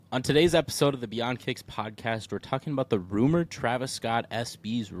On today's episode of the Beyond Kicks podcast, we're talking about the rumored Travis Scott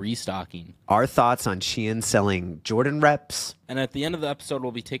SB's restocking. Our thoughts on Shein selling Jordan reps. And at the end of the episode,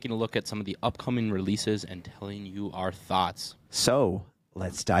 we'll be taking a look at some of the upcoming releases and telling you our thoughts. So,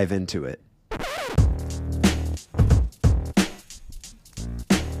 let's dive into it.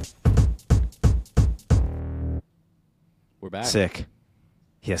 We're back. Sick.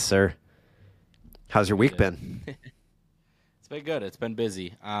 Yes, sir. How's your week been? It's been good. It's been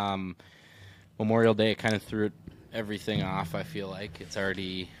busy. Memorial Day kind of threw everything off, I feel like. It's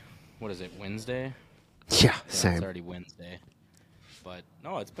already, Wednesday? Yeah, same. It's already Wednesday. But,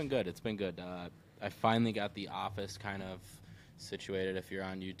 no, it's been good. It's been good. I finally got the office kind of situated. If you're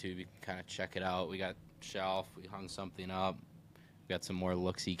on YouTube, you can kind of check it out. We got shelf. We hung something up. We got some more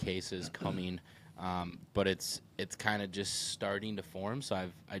look-see cases coming. But it's kind of just starting to form. So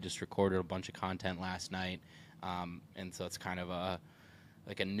I just recorded a bunch of content last night. And so it's kind of a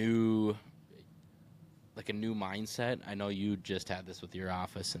new mindset. I know you just had this with your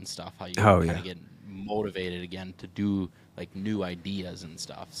office and stuff, how you kind of get motivated again to do like new ideas and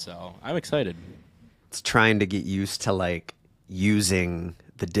stuff. So I'm excited. It's trying to get used to like using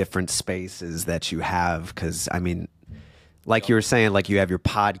the different spaces that you have. Cause I mean, like you were saying, like you have your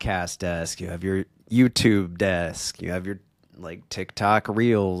podcast desk, you have your YouTube desk, you have your like TikTok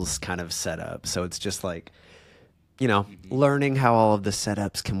Reels kind of set up. So it's just like, you know, learning how all of the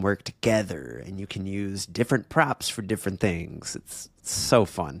setups can work together and you can use different props for different things. It's so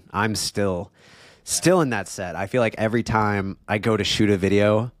fun. I'm still in that set. I feel like every time I go to shoot a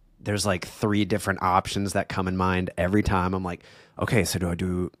video, there's like 3 different options that come in mind every time. I'm like, okay, so do I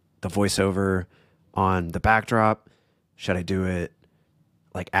do the voiceover on the backdrop? Should I do it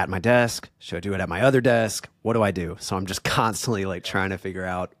like at my desk? Should I do it at my other desk? What do I do? So I'm just constantly like trying to figure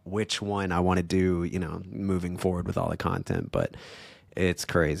out which one I want to do, you know, moving forward with all the content. But it's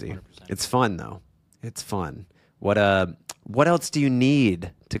crazy. 100%. It's fun though. It's fun. What else do you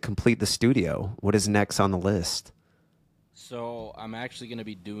need to complete the studio? What is next on the list? So I'm actually going to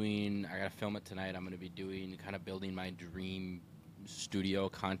be I got to film it tonight. I'm going to be kind of building my dream studio,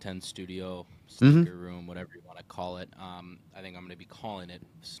 content studio, sneaker room, whatever you want to call it. I think I'm going to be calling it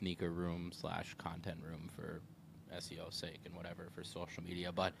sneaker room / content room for SEO sake and whatever for social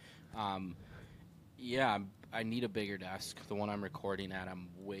media. But yeah, I need a bigger desk. The one I'm recording at, I'm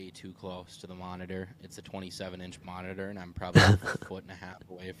way too close to the monitor. It's a 27-inch monitor, and I'm probably a foot and a half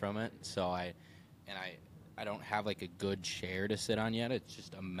away from it. So I don't have like a good chair to sit on yet. It's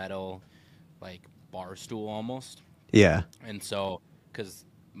just a metal like bar stool almost. Yeah. And so, because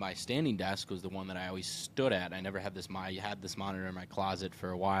my standing desk was the one that I always stood at. I never had this. I had this monitor in my closet for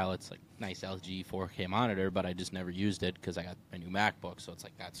a while. It's like nice LG 4K monitor, but I just never used it because I got my new MacBook. So it's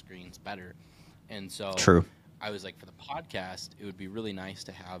like that screen's better. And so True. I was like, for the podcast, it would be really nice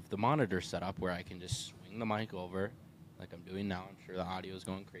to have the monitor set up where I can just swing the mic over like I'm doing now. I'm sure the audio is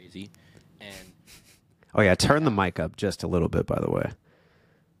going crazy. And oh yeah, turn the mic up just a little bit, by the way.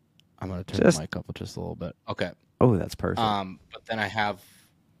 I'm going to turn the mic up just a little bit. Okay. Oh, that's perfect. But then I have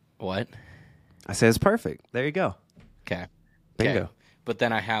what? I say it's perfect. There you go. Okay. Bingo. Okay. But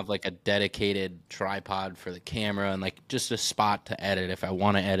then I have like a dedicated tripod for the camera and like just a spot to edit if I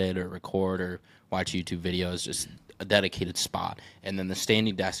want to edit or record or watch YouTube videos, just a dedicated spot. And then the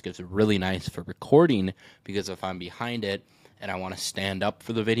standing desk is really nice for recording because if I'm behind it and I want to stand up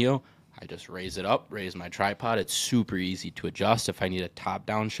for the video, I just raise it up, raise my tripod. It's super easy to adjust. If I need a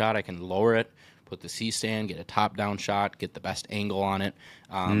top-down shot, I can lower it, put the C-stand, get a top-down shot, get the best angle on it.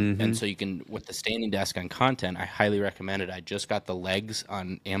 And so you can, with the standing desk on content, I highly recommend it. I just got the legs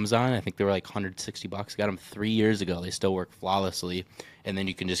on Amazon. I think they were like $160. Got them 3 years ago. They still work flawlessly. And then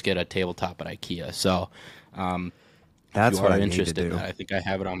you can just get a tabletop at IKEA. So that's what I'm interested in that. I think I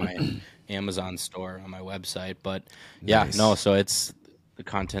have it on my Amazon store on my website. But yeah, no, so it's the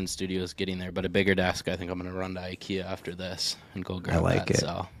content studio is getting there. But a bigger desk, I think I'm going to run to IKEA after this and go grab that. It.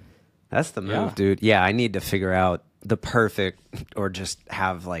 So that's the move, dude. Yeah, I need to figure out the perfect or just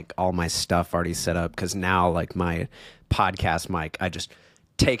have like all my stuff already set up because now like my podcast mic, I just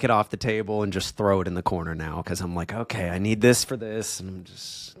take it off the table and just throw it in the corner now because I'm like, okay, I need this for this, and I'm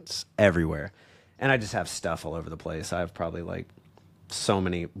just it's everywhere. And I just have stuff all over the place. I have probably like so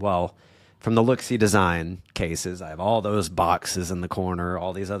many, well, from the Look-See Design cases, I have all those boxes in the corner,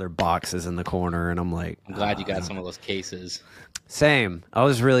 all these other boxes in the corner, and I'm like... I'm glad you got some of those cases. Same. I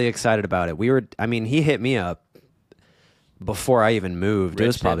was really excited about it. He hit me up before I even moved. It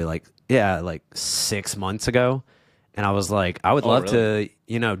was probably like 6 months ago. And I was like, I would love to,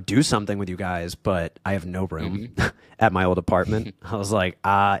 do something with you guys, but I have no room at my old apartment. I was like,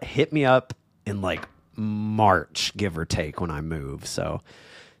 hit me up in like March, give or take, when I move. So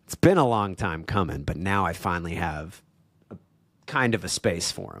it's been a long time coming, but now I finally have kind of a space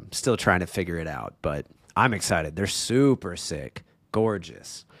for them. Still trying to figure it out, but I'm excited. They're super sick,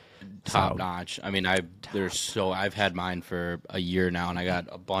 gorgeous, top notch. I mean, I've had mine for a year now, and I got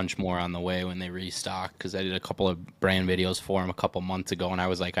a bunch more on the way when they restock, because I did a couple of brand videos for them a couple months ago, and I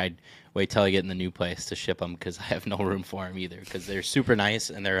was like, I'd wait till I get in the new place to ship them, because I have no room for them either, because they're super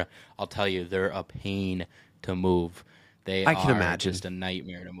nice, and I'll tell you, they're a pain to move. I can imagine. Just a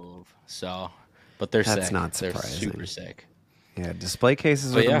nightmare to move. So, but they're That's sick. not surprising. They're super sick. Yeah, display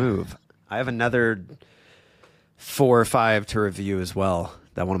cases are the move. I have another 4 or 5 to review as well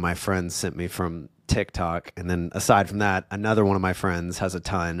that one of my friends sent me from TikTok. And then aside from that, another one of my friends has a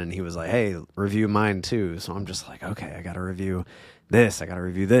ton, and he was like, hey, review mine too. So I'm just like, okay, I got to review this. I got to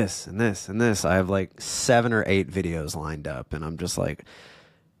review this and this and this. I have like 7 or 8 videos lined up, and I'm just like,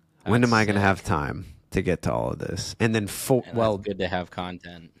 when am I going to have time to get to all of this? And then, good to have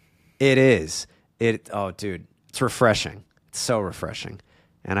content. It is. Oh, dude, it's refreshing. It's so refreshing.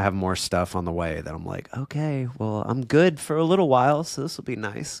 And I have more stuff on the way that I'm like, okay, well, I'm good for a little while, so this will be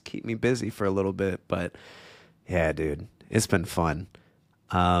nice. Keep me busy for a little bit. But yeah, dude, it's been fun.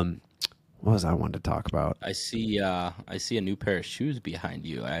 What was I wanted to talk about? I see a new pair of shoes behind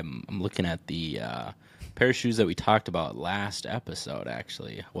you. I'm looking at the pair of shoes that we talked about last episode,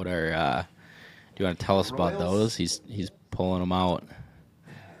 actually. What are do you want to tell us about those? He's pulling them out.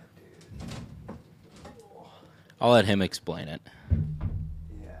 I'll let him explain it.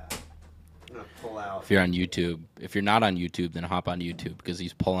 If you're on YouTube, if you're not on YouTube, then hop on YouTube, because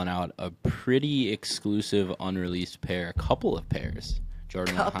he's pulling out a pretty exclusive, unreleased pair, a couple of pairs.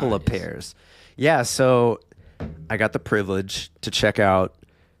 Jordan, couple of pairs. Yeah, so I got the privilege to check out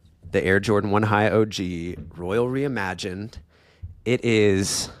the Air Jordan 1 High OG Royal Reimagined. It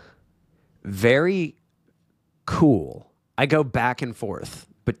is very cool. I go back and forth,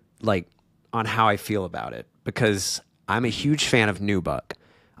 but like on how I feel about it, because I'm a huge fan of nubuck.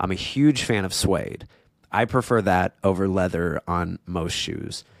 I'm a huge fan of suede. I prefer that over leather on most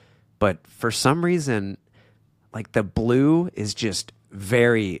shoes. But for some reason, like the blue is just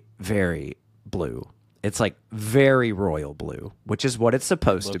very, very blue. It's like very royal blue, which is what it's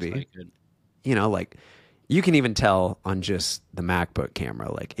supposed to be. Like it. You know, like you can even tell on just the MacBook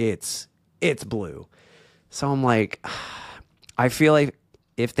camera, like it's blue. So I'm like, I feel like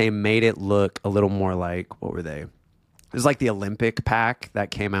if they made it look a little more like, what were they? It was like the Olympic pack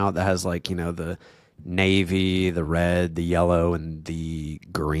that came out that has like, you know, the navy, the red, the yellow, and the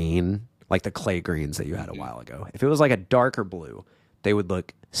green, like the clay greens that you had a while ago. If it was like a darker blue, they would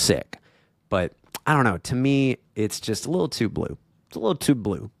look sick. But I don't know. To me, it's just a little too blue. It's a little too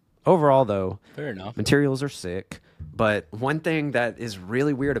blue. Overall, though, fair enough. Materials are sick. But one thing that is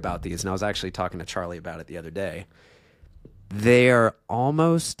really weird about these, and I was actually talking to Charlie about it the other day, they're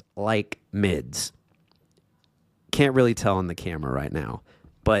almost like mids. Can't really tell on the camera right now,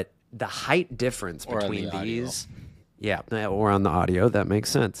 but the height difference between these, or on the audio, that makes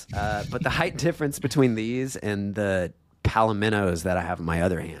sense. But the height difference between these and the Palominos that I have in my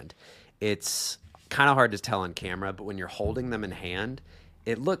other hand, it's kind of hard to tell on camera, but when you're holding them in hand,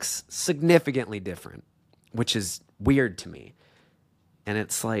 it looks significantly different, which is weird to me. And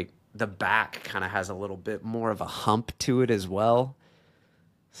it's like the back kind of has a little bit more of a hump to it as well.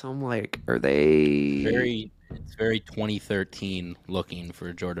 So I'm like, are they... It's very 2013 looking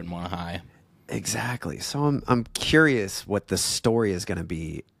for Jordan 1 High. Exactly. So I'm curious what the story is going to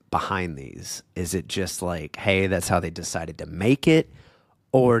be behind these. Is it just like, hey, that's how they decided to make it?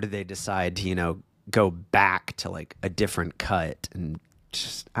 Or do they decide to, you know, go back to like a different cut? And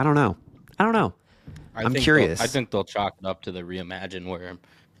just, I don't know. I'm curious. I think they'll chalk it up to the Reimagine, where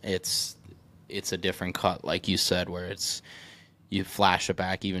it's a different cut, like you said, where it's... You flash it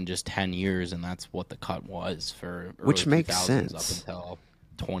back even just 10 years, and that's what the cut was for early which makes 2000s sense up until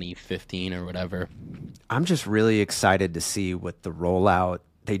 2015 or whatever. I'm just really excited to see what the rollout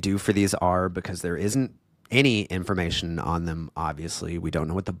they do for these are, because there isn't any information on them. Obviously, we don't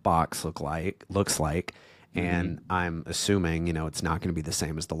know what the box looks like, and I'm assuming, you know, it's not going to be the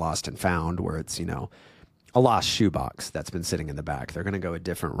same as the Lost and Found, where it's, you know, a lost shoebox that's been sitting in the back. They're going to go a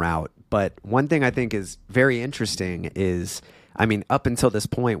different route. But one thing I think is very interesting is, I mean, up until this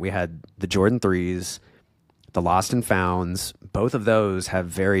point, we had the Jordan 3s, the Lost and Founds. Both of those have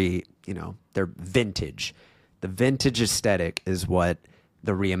very, you know, they're vintage. The vintage aesthetic is what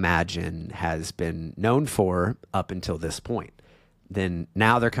the Reimagine has been known for up until this point. Then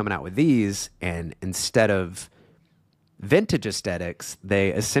now they're coming out with these, and instead of vintage aesthetics, they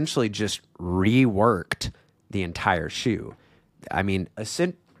essentially just reworked the entire shoe. I mean,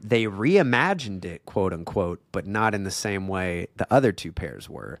 they reimagined it, quote unquote, but not in the same way the other two pairs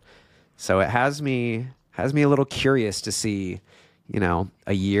were. So it has me a little curious to see,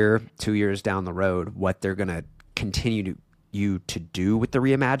 a year, 2 years down the road, what they're gonna continue to do with the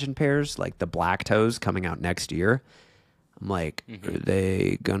reimagined pairs, like the black toes coming out next year. I'm like, are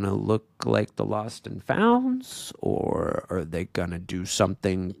they gonna look like the Lost and Founds, or are they gonna do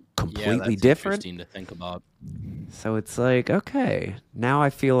something completely different? Interesting to think about. So it's like, okay, now I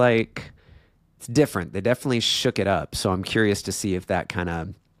feel like it's different. They definitely shook it up. So I'm curious to see if that kind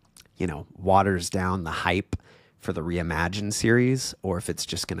of, waters down the hype for the Reimagined series, or if it's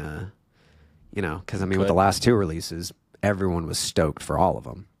just gonna, because I mean, with the last two releases, everyone was stoked for all of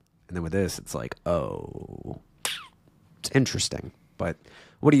them, and then with this, it's like, oh, it's interesting. But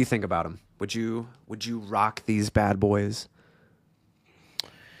what do you think about them? Would you rock these bad boys?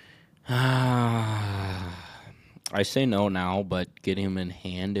 I say no now, but getting them in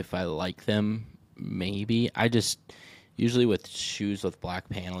hand if I like them, maybe. I just usually with shoes with black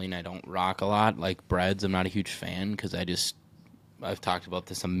paneling, I don't rock a lot. Like breads, I'm not a huge fan because I've talked about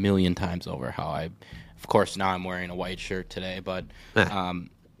this a million times over how of course now I'm wearing a white shirt today, but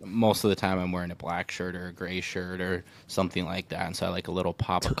most of the time I'm wearing a black shirt or a gray shirt or something like that. And so I like a little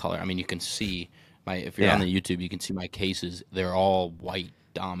pop of color. I mean, you can see if you're on the YouTube, you can see my cases. They're all white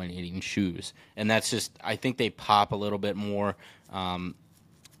dominating shoes. And that's just, I think they pop a little bit more.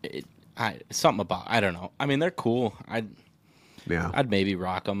 Something about, I don't know. I mean, they're cool. I'd maybe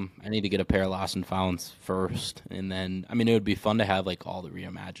rock them. I need to get a pair of Lost and Founds first. And then, I mean, it would be fun to have like all the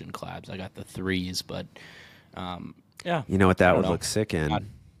reimagined collabs. I got the 3s, but yeah. You know what that would look sick in?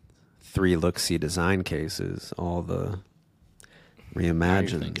 3 look-see design cases, all the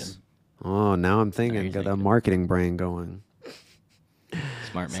reimagines. Now I'm thinking, got that marketing brain going.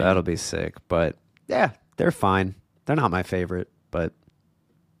 Smart man. So that'll be sick. But yeah, they're fine. They're not my favorite, but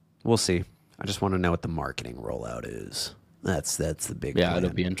we'll see. I just want to know what the marketing rollout is. That's the big plan. It'll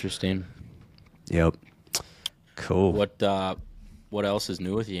be interesting. Yep. Cool. What else is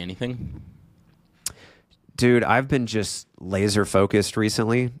new with you? Anything? Dude, I've been just laser focused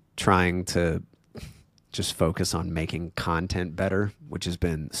recently, trying to just focus on making content better, which has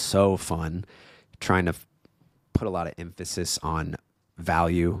been so fun. Trying to put a lot of emphasis on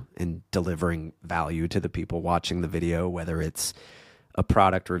value and delivering value to the people watching the video, whether it's a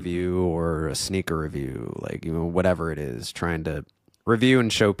product review or a sneaker review, like, whatever it is, trying to review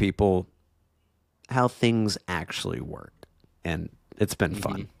and show people how things actually work. And it's been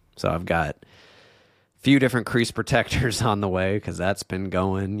fun. So I've got few different crease protectors on the way because that's been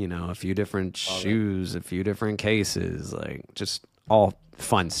going, a few different shoes, a few different cases, like just all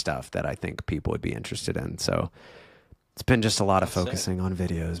fun stuff that I think people would be interested in. So it's been just a lot of focusing on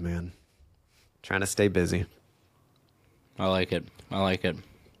videos, man. Trying to stay busy. I like it.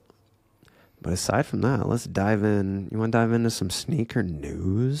 But aside from that, let's dive in. You want to dive into some sneaker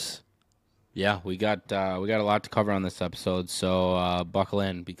news? Yeah, we got a lot to cover on this episode, so buckle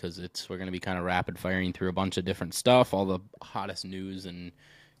in because we're going to be kind of rapid firing through a bunch of different stuff, all the hottest news and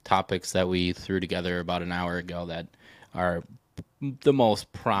topics that we threw together about an hour ago that are the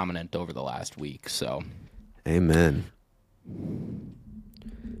most prominent over the last week. So, amen.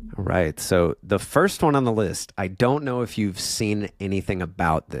 All right, so the first one on the list, I don't know if you've seen anything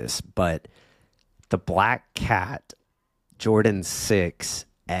about this, but the Black Cat Jordan 6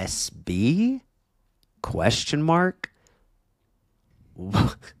 SB? Question mark?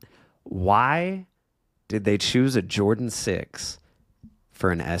 Why did they choose a Jordan 6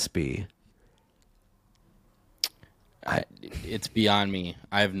 for an SB? It's beyond me.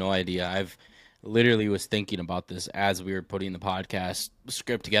 I have no idea. I've literally was thinking about this as we were putting the podcast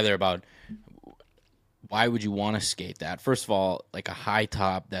script together about why would you want to skate that? First of all, like a high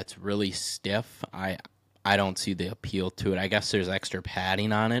top that's really stiff, I don't see the appeal to it. I guess there's extra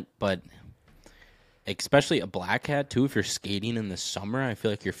padding on it, but especially a Black Cat too, if you're skating in the summer, I feel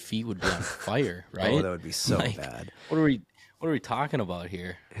like your feet would be on fire, right? Oh, that would be so bad. What are we talking about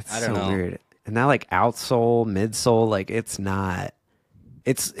here? I don't know. Weird. And that like outsole, midsole, like it's not.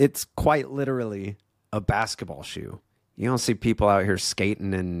 It's quite literally a basketball shoe. You don't see people out here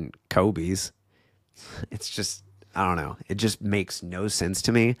skating in Kobe's. It's just, I don't know. It just makes no sense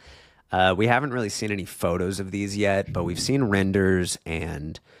to me. We haven't really seen any photos of these yet, but we've seen renders.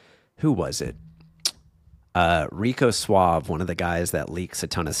 And who was it? Rico Suave, one of the guys that leaks a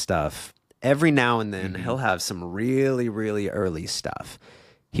ton of stuff. Every now and then he'll have some really, really early stuff.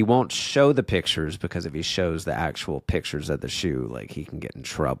 He won't show the pictures because if he shows the actual pictures of the shoe, like he can get in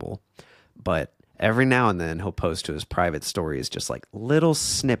trouble. But every now and then he'll post to his private stories just like little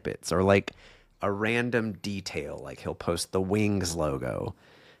snippets or like a random detail. Like he'll post the Wings logo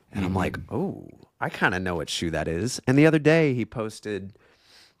And I'm like, oh, I kind of know what shoe that is. And the other day he posted,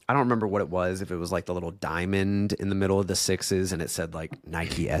 I don't remember what it was, if it was like the little diamond in the middle of the sixes and it said like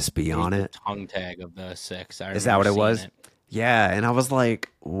Nike SB It was on the it. tongue tag of the 6. I Is that remember what it seeing was? it. Yeah. And I was like,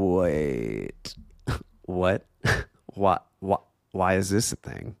 wait, what? Why is this a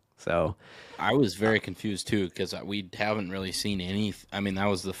thing? So I was very confused too because we haven't really seen any. I mean, that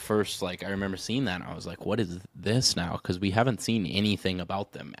was the first, like, I remember seeing that and I was like, what is this now? Because we haven't seen anything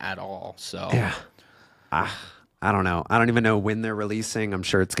about them at all. So, yeah, I don't know. I don't even know when they're releasing. I'm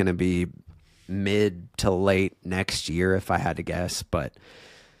sure it's going to be mid to late next year if I had to guess, but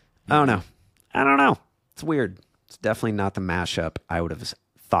I don't know. I don't know. It's weird. It's definitely not the mashup I would have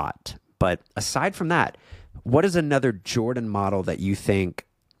thought. But aside from that, what is another Jordan model that you think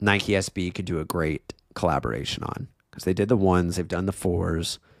Nike SB could do a great collaboration on? Because they did the 1s, they've done the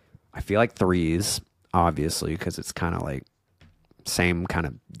 4s. I feel like 3s, obviously, because it's kind of like same kind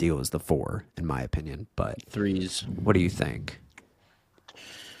of deal as the 4, in my opinion. But 3s. what do you think?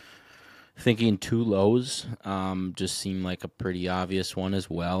 Thinking 2 lows just seemed like a pretty obvious one as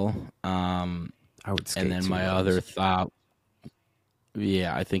well. I would skate And then 2 my lows. other thought,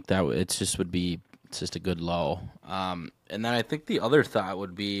 yeah, I think that it just would be it's just a good low. And then I think the other thought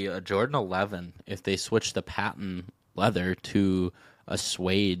would be a Jordan 11 if they switch the patent leather to a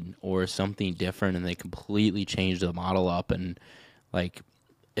suede or something different and they completely change the model up. And like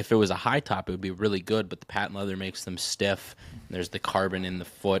if it was a high top, it would be really good, but the patent leather makes them stiff. There's the carbon in the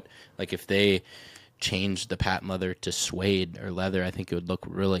foot. Like if they changed the patent leather to suede or leather, I think it would look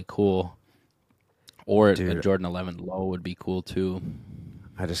really cool. Or Dude. a Jordan 11 low would be cool too.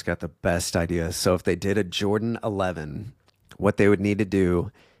 I just got the best idea. So if they did a Jordan 11, what they would need to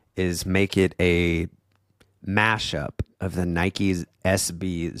do is make it a mashup of the Nike's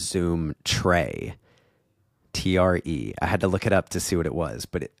SB Zoom Tre, TRE. I had to look it up to see what it was,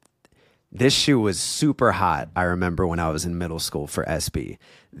 but this shoe was super hot. I remember when I was in middle school for SB.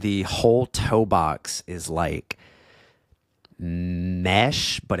 The whole toe box is like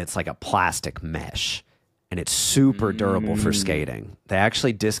mesh, but it's like a plastic mesh. And it's super durable for skating. They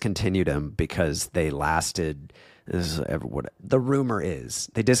actually discontinued them because they lasted. This is what the rumor is.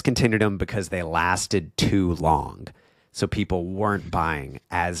 They discontinued them because they lasted too long. So people weren't buying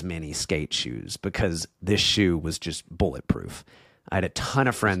as many skate shoes because this shoe was just bulletproof. I had a ton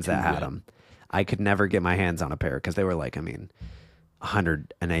of friends that had them. I could never get my hands on a pair because they were like, I mean,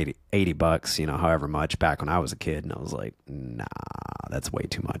 $180, you know, however much back when I was a kid. And I was like, nah, that's way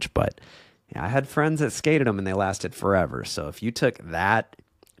too much. But yeah, I had friends that skated them and they lasted forever. So if you took that,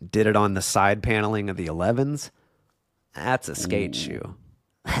 did it on the side paneling of the 11s, that's a skate shoe.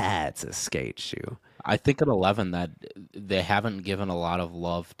 That's a skate shoe. I think at 11 that they haven't given a lot of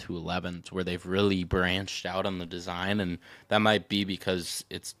love to 11s where they've really branched out on the design, and that might be because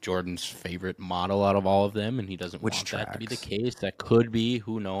it's Jordan's favorite model out of all of them, and he doesn't want that to be the case. That could be.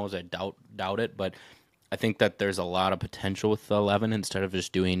 Who knows? I doubt it, but I think that there's a lot of potential with the 11 instead of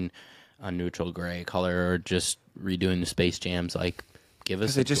just doing a neutral gray color or just redoing the Space Jams. Like, give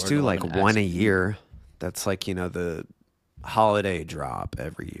us. Because they just Jordan do like 11 one a S. year. That's like, you know, the holiday drop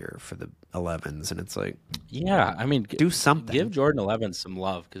every year for the 11s. And it's like, Yeah, I mean, do something. Give Jordan 11 some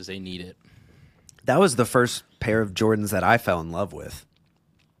love because they need it. That was the first pair of Jordans that I fell in love with,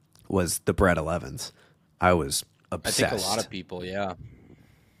 was the Bred 11s. I was obsessed. I think a lot of people, yeah.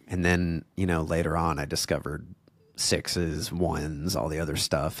 And then, you know, later on I discovered 6s, 1s, all the other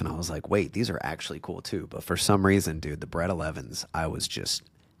stuff. And I was like, wait, these are actually cool too. But for some reason, dude, the Bred 11s, I was just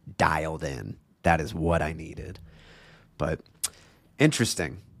dialed in. That is what I needed. But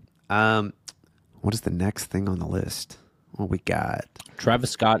interesting. What is the next thing on the list? What we got? Travis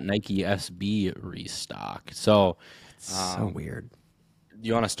Scott Nike SB restock. So, So weird.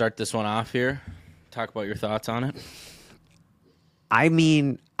 you want to start this one off here? Talk about your thoughts on it. I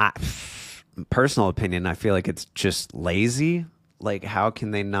mean, personal opinion, I feel like it's just lazy. Like, how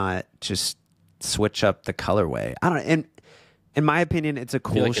can they not just switch up the colorway? I don't know. And in my opinion, it's a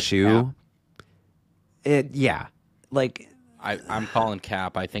cool like it's shoe. Yeah. Like, I'm calling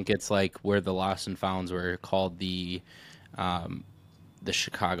cap. I think it's like where the Lost and Founds were called the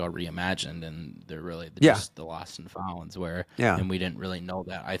Chicago Reimagined, and they're really just the Lost and Founds. And we didn't really know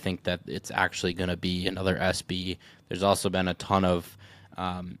that. I think that it's actually going to be another SB. There's also been a ton of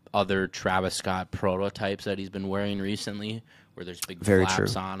other Travis Scott prototypes that he's been wearing recently, where there's big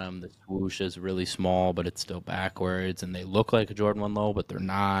flaps on them. The swoosh is really small, but it's still backwards, and they look like a Jordan 1 low, but they're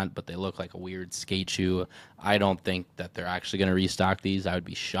not. But they look like a weird skate shoe. I don't think that they're actually going to restock these. I would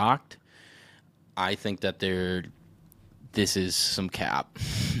be shocked. I think that this is some cap.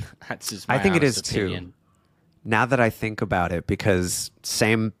 That's just my I think it is honest opinion. too. Now that I think about it, because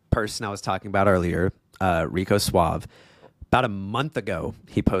same person I was talking about earlier, Rico Suave, about a month ago,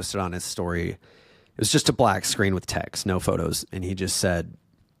 he posted on his story. It was just a black screen with text, no photos. And he just said,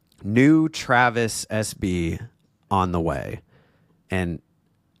 new Travis SB on the way. And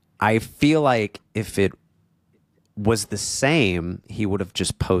I feel like if it was the same, he would have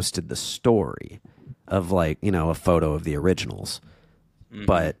just posted the story of like, you know, a photo of the originals. Mm-hmm.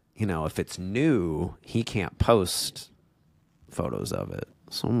 But, you know, if it's new, he can't post photos of it.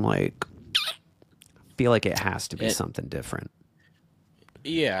 So I'm like, I feel like it has to be something different.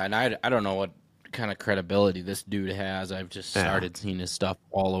 Yeah, and I don't know what kind of credibility this dude has. I've just started seeing his stuff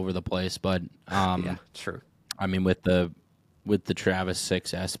all over the place, but yeah, true. I mean, with the Travis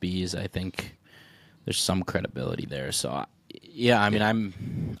 6 SBs, I think there's some credibility there. So yeah, I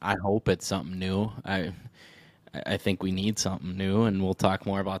mean, I hope it's something new. I think we need something new, and we'll talk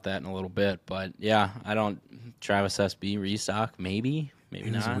more about that in a little bit. But yeah, Travis SB restock, maybe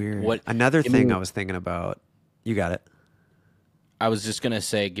not. Weird. Another thing I was thinking about. You got it. I was just gonna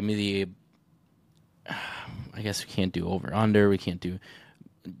say, give me the. I guess we can't do over under. We can't do.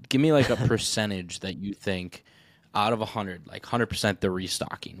 Give me like a percentage that you think out of 100, like 100% they're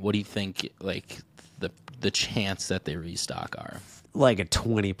restocking. What do you think? Like the chance that they restock are like a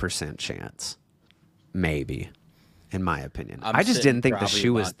 20% chance, maybe. In my opinion, I just didn't think the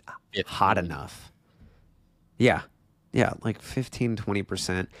shoe was hot enough. Yeah, like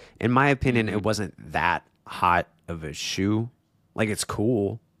 15-20%. In my opinion, it wasn't that hot of a shoe. Like, it's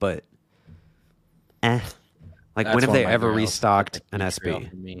cool, but Like, when have they ever restocked an SB?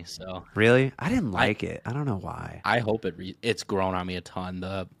 For me, so. Really? I didn't like it. I don't know why. I hope it's grown on me a ton.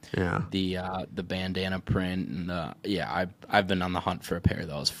 The bandana print and I've been on the hunt for a pair of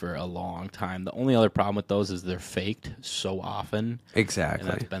those for a long time. The only other problem with those is they're faked so often. Exactly.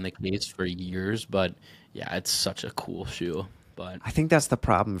 And that's been the case for years. But yeah, it's such a cool shoe. But I think that's the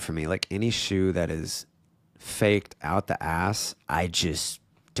problem for me. Like, any shoe that is faked out the ass, I just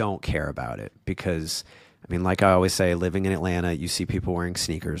don't care about it because, I mean, like I always say, living in Atlanta, you see people wearing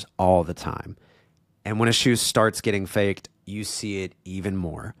sneakers all the time. And when a shoe starts getting faked, you see it even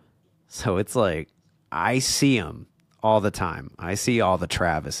more. So it's like, I see them all the time. I see all the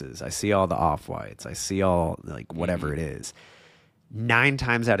Travises. I see all the Off-Whites. I see all, like, whatever it is. 9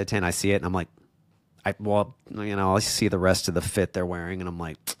 times out of 10, I see it, and I'm like, I see the rest of the fit they're wearing, and I'm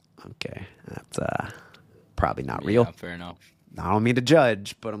like, okay, that's probably not real. Yeah, fair enough. I don't mean to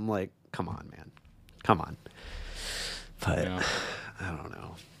judge, but I'm like, come on, man. Come on. But I don't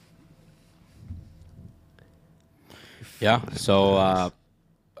know. Yeah, so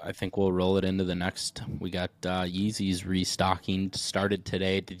I think we'll roll it into the next. We got Yeezys restocking started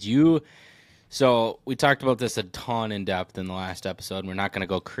today. So we talked about this a ton in depth in the last episode, and we're not going to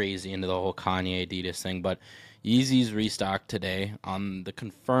go crazy into the whole Kanye Adidas thing, but Yeezys restocked today on the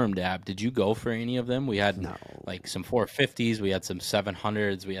Confirmed app. Did you go for any of them? We had like some 450s, we had some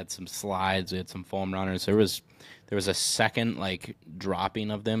 700s, we had some slides, we had some foam runners. There was a second like dropping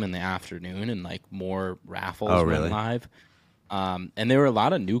of them in the afternoon, and like more raffles went live. And there were a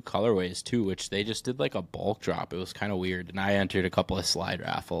lot of new colorways too, which they just did like a bulk drop. It was kind of weird, and I entered a couple of slide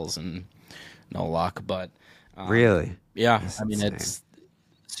raffles and no luck. But really, yeah, that's I mean insane.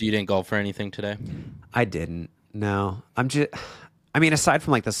 So you didn't go for anything today? I didn't. No, aside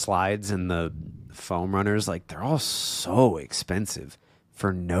from like the slides and the foam runners, like they're all so expensive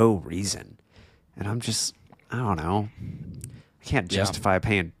for no reason, and I'm just, I don't know. I can't justify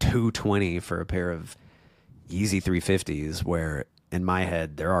paying $220 for a pair of Yeezy 350s where in my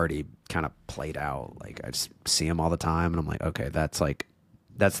head they're already kind of played out. Like, I just see them all the time, and I'm like, okay, that's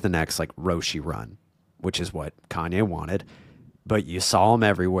the next like Roshi run, which is what Kanye wanted. But you saw them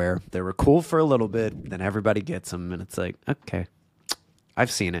everywhere. They were cool for a little bit. Then everybody gets them. And it's like, okay,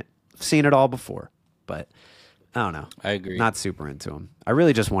 I've seen it. I've seen it all before. But I don't know. I agree. Not super into them. I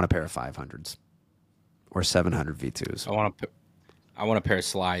really just want a pair of 500s or 700 V2s. I want a pair of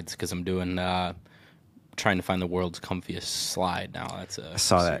slides because I'm doing trying to find the world's comfiest slide now. That's a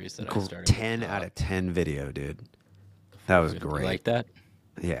series that I started. 10 out of 10 video, dude. That was great. You like that?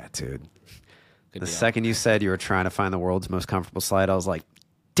 Yeah, dude. Good the deal. Second you said you were trying to find the world's most comfortable slide, I was like,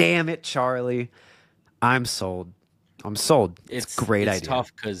 damn it, Charlie. I'm sold. I'm sold. It's a great idea. It's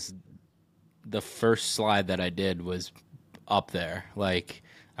tough because the first slide that I did was up there. Like,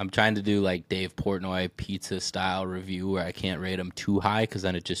 I'm trying to do like Dave Portnoy pizza style review where I can't rate them too high because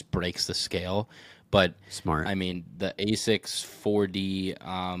then it just breaks the scale. But smart. I mean, the Asics 4D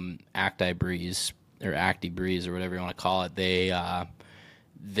Acti Breeze or Acti Breeze or whatever you want to call it,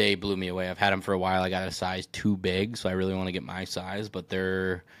 they blew me away. I've had them for a while. I got a size too big, so I really want to get my size, but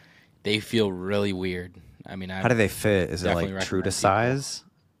they feel really weird. I mean, how do they fit? Is it like true to size,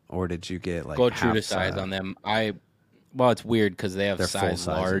 or did you get like Go true to half size on them. Well, it's weird because they have They're full size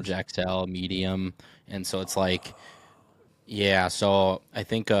large, XL, medium, and so it's like, yeah. So I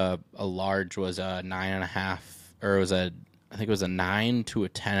think a large was a 9.5, or I think it was a 9 to a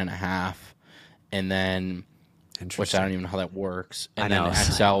 10.5, and then which I don't even know how that works. And then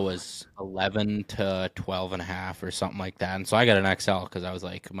XL was 11 to 12.5 or something like that. And so I got an XL because I was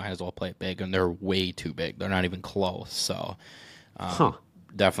like, might as well play it big, and they're way too big. They're not even close. So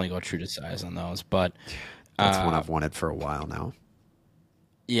definitely go true to size on those. But that's one I've wanted for a while now.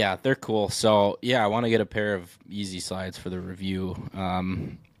 Yeah, they're cool. So yeah, I want to get a pair of Easy Slides for the review.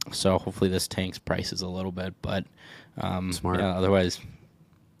 So hopefully this tanks prices a little bit, but Smart. Yeah, otherwise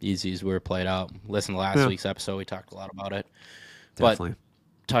Yeezys were played out. Listen to last week's episode, we talked a lot about it. Definitely. But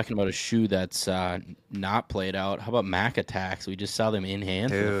talking about a shoe that's not played out, how about Mac Attacks? We just saw them in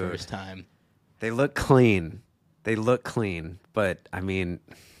hand for the first time. They look clean. But I mean,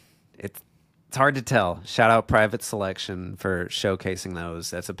 it's hard to tell. Shout out Private Selection for showcasing those.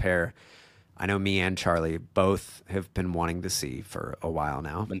 That's a pair I know me and Charlie both have been wanting to see for a while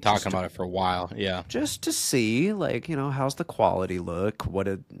now. Been talking about it for a while, yeah. Just to see, like, how's the quality look?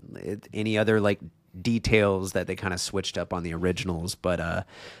 Any other, like, details that they kind of switched up on the originals? But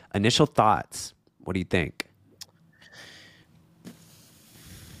initial thoughts, what do you think?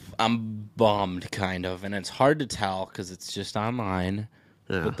 I'm bummed, kind of, and it's hard to tell because it's just online.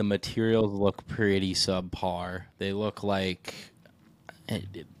 Yeah. But the materials look pretty subpar. They look like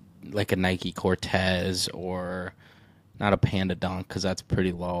a Nike Cortez, or not a Panda Dunk because that's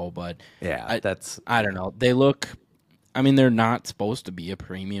pretty low. But yeah, I don't know. They look. I mean, they're not supposed to be a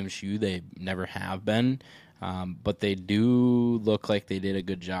premium shoe. They never have been. But they do look like they did a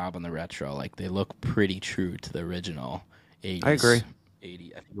good job on the retro. Like, they look pretty true to the original 80s. I agree.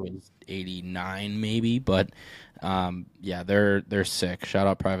 80, I think it was 89 maybe, but yeah, they're sick. Shout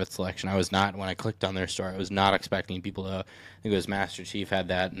out Private Selection. I was not, when I clicked on their store, I was not expecting people to, I think it was Master Chief had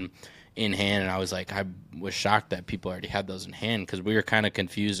that in hand, and I was like, I was shocked that people already had those in hand, because we were kind of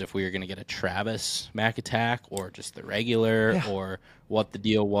confused if we were going to get a Travis Mac Attack or just the regular, or what the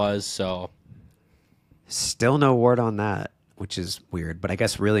deal was. So still no word on that, which is weird, but I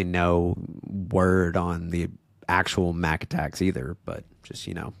guess really no word on the actual Mac Attacks either, but just,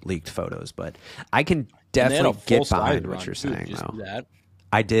 leaked photos. But I can definitely get behind what you're saying, though.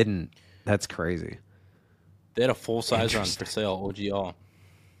 I didn't. That's crazy. They had a full size run for sale, OGL.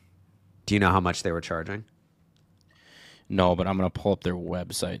 Do you know how much they were charging? No, but I'm going to pull up their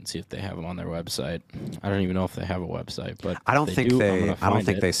website and see if they have them on their website. I don't even know if they have a website, but I don't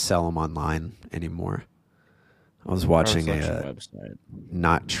think they sell them online anymore. I was watching a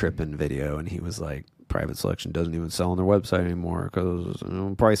Not Trippin' video, and he was like, Private Selection doesn't even sell on their website anymore because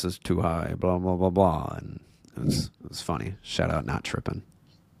price is too high, blah, blah, blah, blah. And it was funny. Shout out Not Trippin'.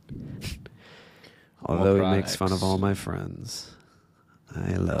 Although he makes fun of all my friends.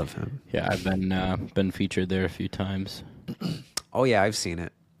 I love him. Yeah, I've been featured there a few times. Oh, yeah, I've seen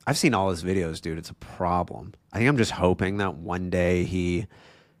it. I've seen all his videos, dude. It's a problem. I think I'm just hoping that one day he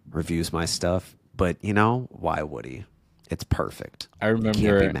reviews my stuff. But, why would he? It's perfect. I remember.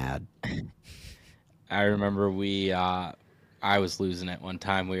 Can't be mad. I remember I was losing it one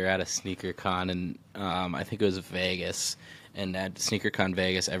time. We were at a sneaker con, and I think it was Vegas. And at sneaker con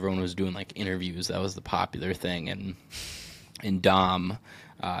Vegas, everyone was doing like interviews. That was the popular thing. And in Dom,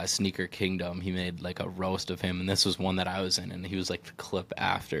 Sneaker Kingdom, he made like a roast of him. And this was one that I was in. And he was like the clip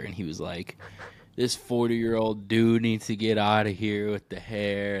after. And he was like, this 40-year-old dude needs to get out of here with the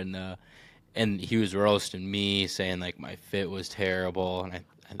hair. And he was roasting me, saying like my fit was terrible. And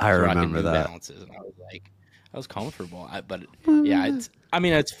I remember that. Balances, and I was like, I was comfortable. But yeah,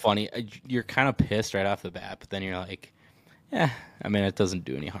 it's funny. You're kind of pissed right off the bat, but then you're like, yeah, it doesn't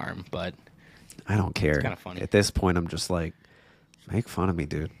do any harm. But I don't care. It's kind of funny. At this point, I'm just like, make fun of me,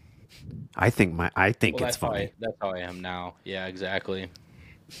 dude. I think it's funny. That's how I am now. Yeah, exactly.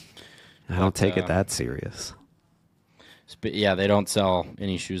 I don't take it that serious. But yeah, they don't sell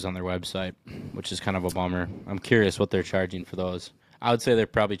any shoes on their website, which is kind of a bummer. I'm curious what they're charging for those. I would say they're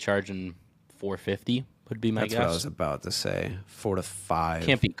probably charging $450 would be my guess. That's what I was about to say. $4 to $5.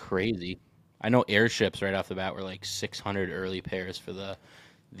 Can't be crazy. I know Airships right off the bat were like 600 early pairs for the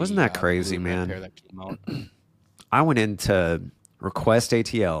wasn't that crazy, man? Pair that came out. I went into Request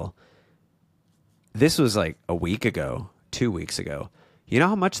ATL. This was like a week ago, 2 weeks ago. You know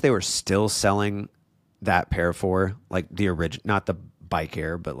how much they were still selling that pair for? Like the original, not the Bike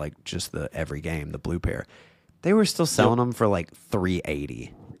Air, but like just the every game, the blue pair. They were still selling them for like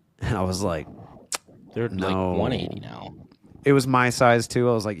 $380, and I was like, they're like $180 now. It was my size too.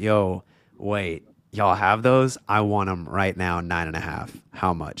 I was like, yo, wait, y'all have those? I want them right now, 9.5.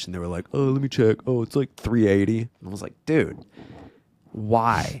 How much? And they were like, oh, let me check. Oh, it's like 380. And I was like, dude,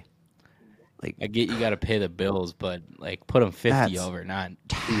 why? Like, I get you got to pay the bills, but like put them 50 that's over, not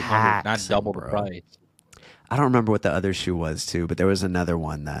 200, not taxing, double the bro. price. I don't remember what the other shoe was too, but there was another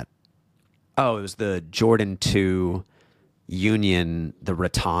one that, oh, it was the Jordan 2 Union, the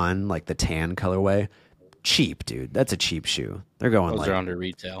rattan, like the tan colorway. Cheap, dude. That's a cheap shoe. They're going Those like are under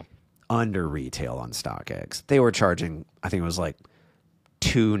retail. under retail on StockX. They were charging, I think it was like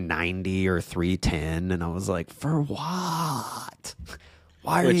 290 or 310, and I was like, for what?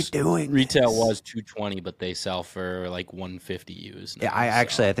 Why are you doing retail this? was 220, but they sell for like 150 used. Yeah, I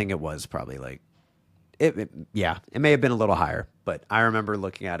think it was probably like yeah, it may have been a little higher, but I remember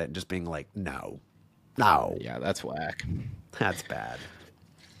looking at it and just being like, no. Yeah, that's whack. That's bad.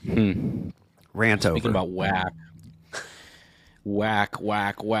 Rant Speaking over. about whack,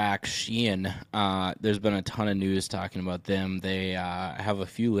 Shein. There's been a ton of news talking about them. They have a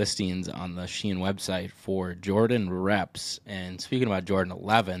few listings on the Shein website for Jordan reps. And speaking about Jordan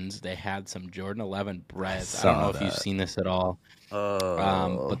 11s, they had some Jordan 11 breads. I don't know if you've seen this at all.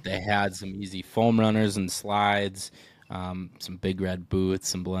 But they had some easy foam runners and slides, some big red boots,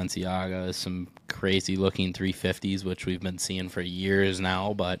 some Balenciagas, some crazy looking 350s, which we've been seeing for years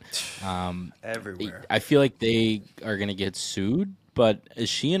now. But Everywhere. I feel like they are going to get sued. But is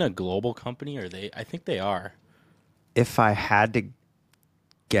she in a global company? Or they? I think they are. If I had to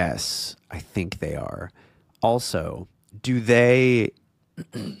guess, I think they are. Also, do they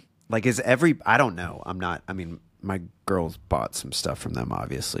like I don't know. I mean, my girls bought some stuff from them,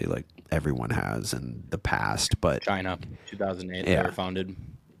 obviously, like everyone has in the past, but China, 2008, Yeah. they were founded.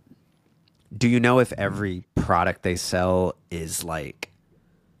 do you know if every product they sell is like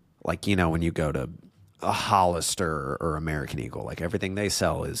when you go to a Hollister or American Eagle, like everything they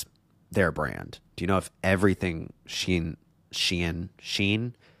sell is their brand? Do you know if everything Shein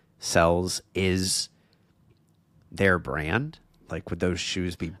sells is their brand? Like, would those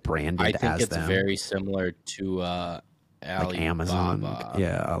shoes be branded I think as it's them? very similar to Like Alibaba. Amazon?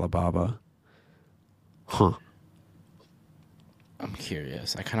 Yeah, Alibaba. Huh. I'm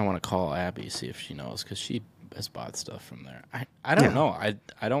curious. I kind of want to call Abby, see if she knows, because she has bought stuff from there. I don't know. I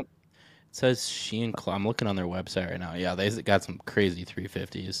don't. It says Shein. I'm looking on their website right now. Yeah, they got some crazy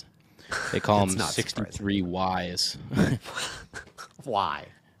 350s. They call them not 63 Ys. Why?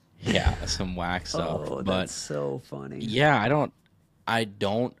 Yeah, some whack stuff. Oh, but that's so funny. yeah,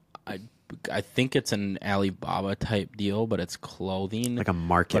 I think it's an Alibaba type deal, but it's clothing. Like a But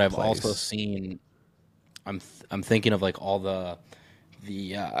marketplace. I've also seen. I'm thinking of like all the.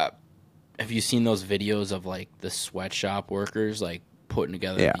 Have you seen those videos of like the sweatshop workers like putting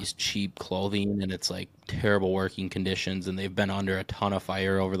together these cheap clothing, and it's like terrible working conditions, and they've been under a ton of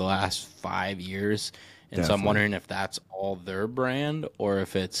fire over the last 5 years, and so I'm Definitely. wondering if that's all their brand or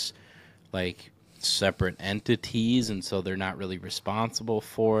if it's like separate entities, and so they're not really responsible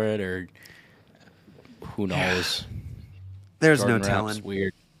for it, or who knows? There's Jordan no Rep's telling.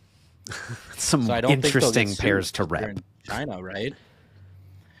 weird. Some So I don't think they'll interesting get sued pairs to because they're rep. in China, right?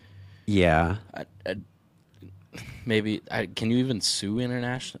 Yeah. Maybe can you even sue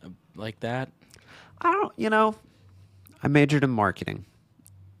international like that? I don't, I majored in marketing.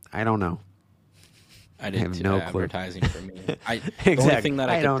 I don't know. I did have too. no clue. Advertising for me. The only Exactly. thing that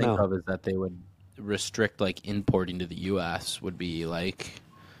I I could don't think know. of is that they would restrict like importing to the U.S. would be like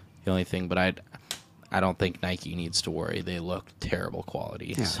the only thing. But I don't think Nike needs to worry. They look terrible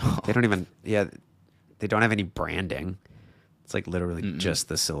quality. Yeah. So. They don't even, they don't have any branding. It's like literally just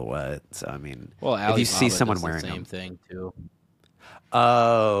the silhouette. So, I mean, Well, if you see Alibaba someone does the wearing same them. thing too.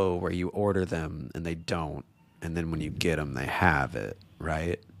 Oh, where you order them and they don't. And then when you get them, they have it,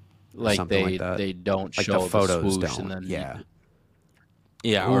 right? Or Like something like that. they don't Like show the photos swoosh don't. and then Yeah.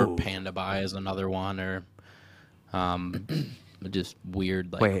 yeah, or Ooh. Panda Buy is another one, or just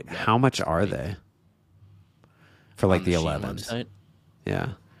weird. Like, Wait, how much are they? For like on the Shein 11s. website? Yeah.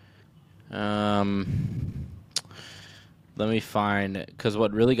 Let me find, because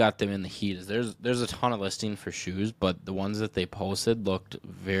what really got them in the heat is there's a ton of listing for shoes, but the ones that they posted looked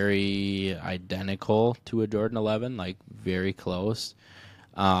very identical to a Jordan 11, like very close.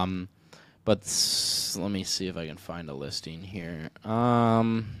 But let me see if I can find a listing here. We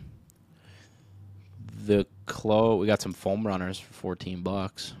got some foam runners for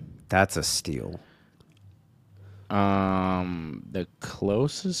 $14. That's a steal. The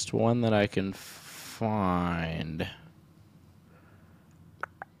closest one that I can find.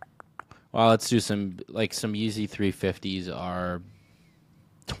 Well, let's do some Yeezy 350s are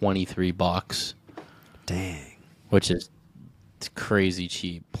 $23, Dang. which is crazy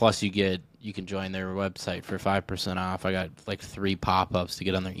cheap. Plus, you get you can join their website for 5% off. I got like 3 pop-ups to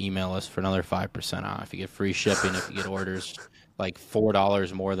get on their email list for another 5% off. You get free shipping if you get orders like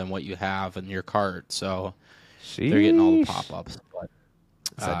 $4 more than what you have in your cart. So they're getting all the pop-ups. But,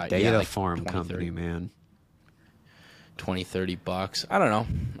 it's a data like farm company, 30, man. $20-$30. I don't know.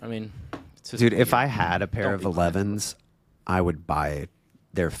 I mean, it's just Dude, weird. if I had a pair Don't of be 11s, I would buy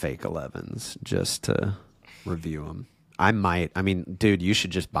their fake 11s just to review them. I might. I mean, dude, you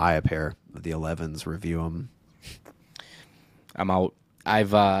should just buy a pair of the 11s, review them. I'm out.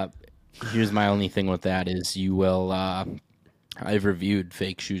 Here's my only thing with that is you will, I've reviewed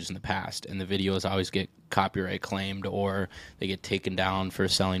fake shoes in the past, and the videos always get copyright claimed or they get taken down for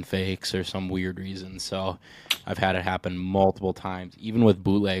selling fakes or some weird reason. So I've had it happen multiple times. Even with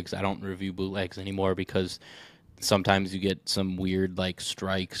bootlegs, I don't review bootlegs anymore because sometimes you get some weird like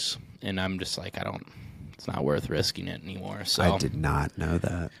strikes, and I'm just like, it's not worth risking it anymore. So I did not know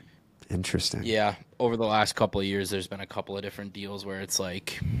that. Interesting. yeah, over the last couple of years, there's been a couple of different deals where it's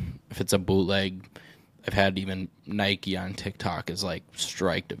like, if it's a bootleg, I've had even Nike on TikTok is like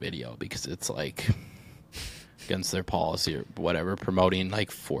striked a video because it's like against their policy or whatever, promoting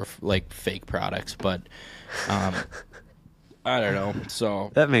like fake products. But I don't know.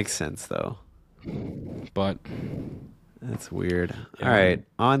 So That makes sense, though. but That's weird. Yeah. All right,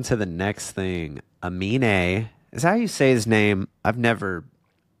 on to the next thing. Amine. Is that how you say his name? I've never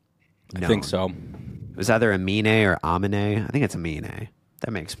known. I think so. It was either Amine or Amine. I think it's Amine.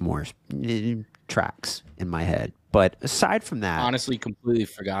 That makes more tracks in my head. But aside from that, Honestly, completely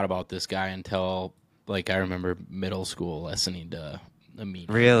forgot about this guy until like I remember middle school listening to the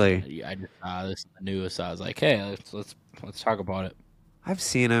meeting. Really? I just saw this in the news. So I was like, hey, let's talk about it. I've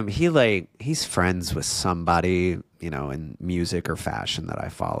seen him. He's friends with somebody, in music or fashion that I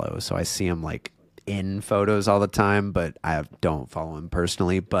follow. So I see him like in photos all the time, but I don't follow him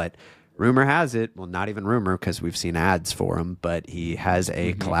personally. But rumor has it, well, not even rumor because we've seen ads for him, but he has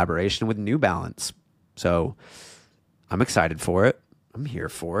a collaboration with New Balance. So I'm excited for it. I'm here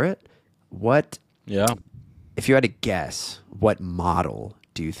for it. Yeah. If you had to guess, what model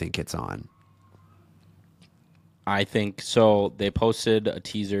do you think it's on? I think so. They posted a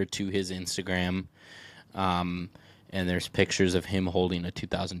teaser to his Instagram, and there's pictures of him holding a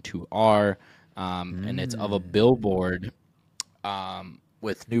 2002R, and it's of a billboard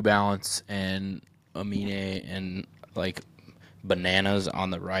with New Balance and Amine and like bananas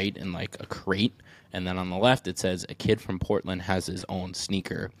on the right and like a crate, and then on the left it says a kid from Portland has his own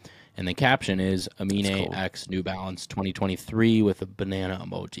sneaker, and the caption is Amine cool. X New Balance 2023 with a banana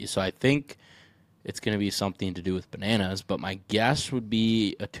emoji. So I think it's going to be something to do with bananas, but my guess would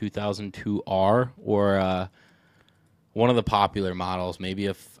be a 2002R or one of the popular models. Maybe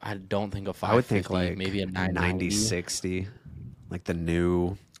I don't think a 550, I would think like maybe a 990 60, like the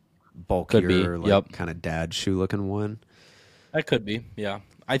new bulkier, like kind of dad shoe looking one. That could be, yeah.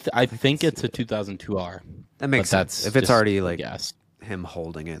 I think it's a 2002R. That makes sense. If it's just already a like guess. him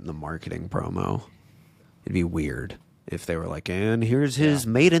holding it in the marketing promo, it'd be weird if they were like, and here's his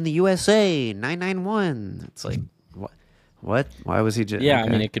made in the USA 991. It's like, what? Why was he just? Yeah, okay.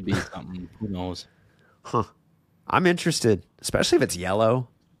 I mean, it could be something. Who knows? Huh. I'm interested, especially if it's yellow.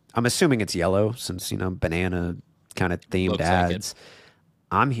 I'm assuming it's yellow since, banana kind of themed Looks like ads.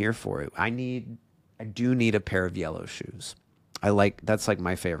 I'm here for it. I do need a pair of yellow shoes. That's like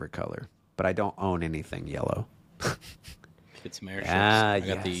my favorite color, but I don't own anything yellow. Get some airships. I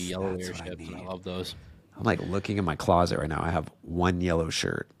got the yes, yellow that's what I airships, and I need. love those. I'm like looking in my closet right now. I have one yellow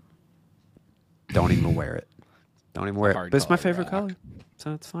shirt. Don't even wear it. Don't even wear it. Hard But it's my color, favorite rock. color,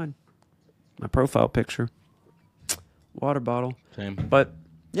 so it's fine. My profile picture. Water bottle. Same. But,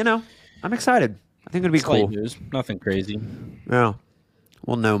 I'm excited. I think it'll be Slight cool. news, nothing crazy. Yeah.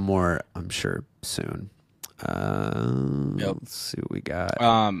 We'll know more, I'm sure, soon. Yep. Let's see what we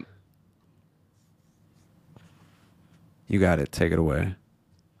got. You got it. Take it away.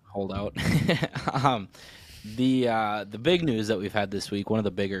 Hold out. The big news that we've had this week, one of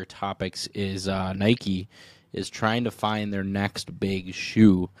the bigger topics is Nike is trying to find their next big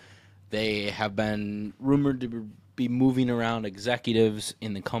shoe. They have been rumored to be moving around executives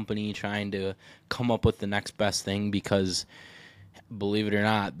in the company trying to come up with the next best thing because, believe it or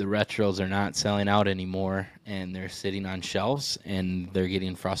not, the retros are not selling out anymore and they're sitting on shelves and they're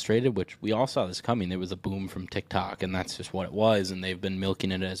getting frustrated, which we all saw this coming. There was a boom from TikTok and that's just what it was, and they've been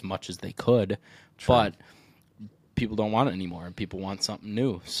milking it as much as they could. True. But people don't want it anymore and people want something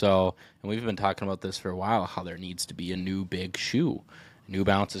new. So, and we've been talking about this for a while, how there needs to be a new big shoe. New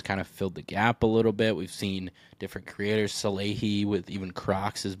Balance has kind of filled the gap a little bit. We've seen different creators. Salehi with even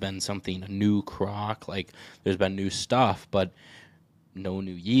Crocs has been something, a new Croc. Like, there's been new stuff, but no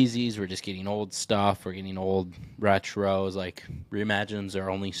new Yeezys. We're just getting old stuff. We're getting old retros. Like reimagines are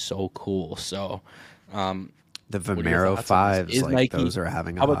only so cool. So, The what are your Vomero thoughts on this? 5s, Is like Nike? those are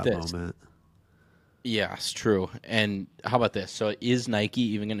having a How about hot this? moment. Yeah, it's true. And how about this? So, is Nike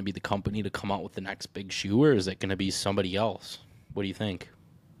even going to be the company to come out with the next big shoe, or is it going to be somebody else? What do you think?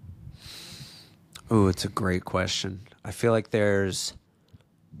 Oh, it's a great question. I feel like there's,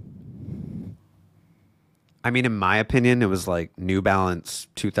 I mean, in my opinion, it was like New Balance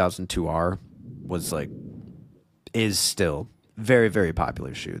 2002R was like, is still very, very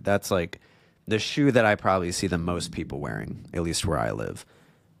popular shoe. That's like the shoe that I probably see the most people wearing, at least where I live.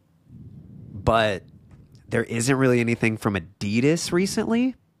 But there isn't really anything from Adidas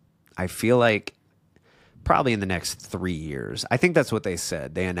recently. I feel like probably in the next 3 years. I think that's what they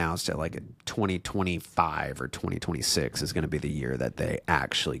said. They announced it like 2025 or 2026 is going to be the year that they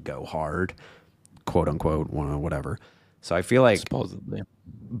actually go hard, quote unquote, whatever. So I feel like Supposedly.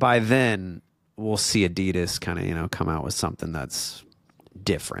 by then we'll see Adidas kind of, come out with something that's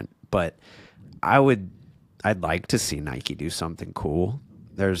different. But I'd like to see Nike do something cool.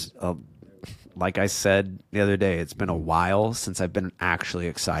 Like I said the other day, it's been a while since I've been actually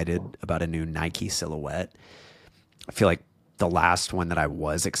excited about a new Nike silhouette. I feel like the last one that I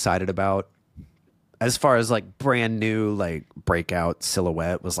was excited about, as far as like brand new, like breakout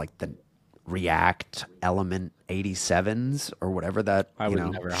silhouette, was like the React Element 87s or whatever that I was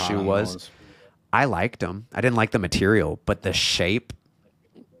never hot shoe on was. those. I liked them. I didn't like the material, but the shape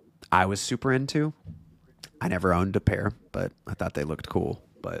I was super into. I never owned a pair, but I thought they looked cool.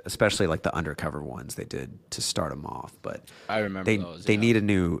 But especially like the undercover ones they did to start them off. But I remember those. they Yeah. need a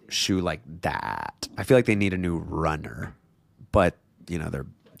new shoe like that. I feel like they need a new runner. But, they're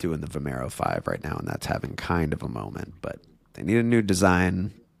doing the Vomero 5 right now, and that's having kind of a moment. But they need a new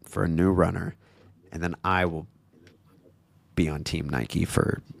design for a new runner. And then I will be on Team Nike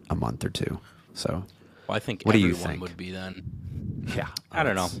for a month or two. So, Well, I think what do you everyone think? would be then. yeah. I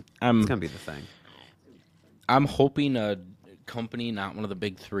don't know. It's going to be the thing. I'm hoping a company, not one of the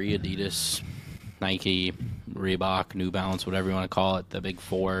big three, Adidas, Nike, Reebok, New Balance, whatever you want to call it, the big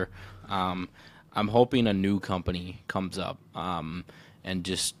four. I'm hoping a new company comes up and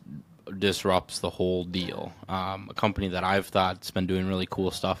just disrupts the whole deal. A company that I've thought's been doing really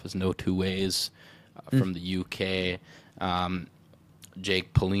cool stuff is No Two Ways from the UK.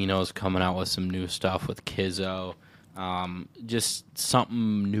 Jake Polino's coming out with some new stuff with Kizzo. Just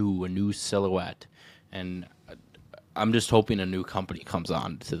something new, a new silhouette. And I'm just hoping a new company comes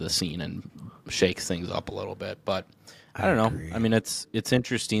on to the scene and shakes things up a little bit. But I don't know. I mean, it's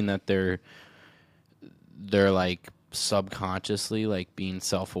interesting that they're like subconsciously like being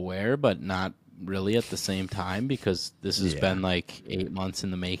self-aware, but not really at the same time, because this has been like 8 months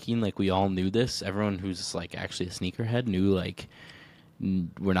in the making. Like we all knew this. Everyone who's like actually a sneakerhead knew like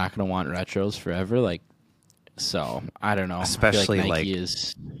we're not going to want retros forever. Like, so I don't know. Especially I feel like Nike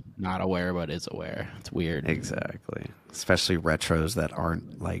is not aware, but is aware. It's weird. Exactly. Especially retros that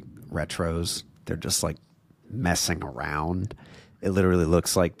aren't like retros. They're just like messing around. It literally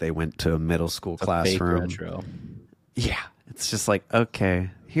looks like they went to a middle school It's a classroom. fake retro. Yeah. It's just like, okay,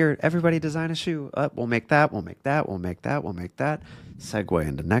 here, everybody design a shoe. We'll make that, we'll make that, we'll make that, we'll make that. Segue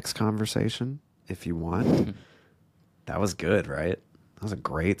into next conversation if you want. That was good, right? That was a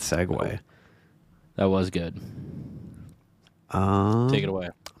great segue. That was good. Take it away.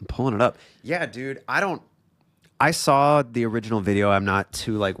 I'm pulling it up. Yeah, dude. I saw the original video. I'm not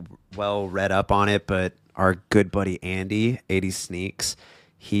too like well read up on it, but our good buddy Andy, 80 Sneaks,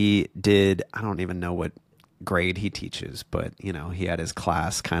 he did, I don't even know what grade he teaches, but he had his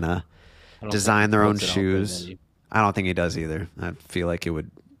class kind of design their own shoes. I don't think he does either. I feel like it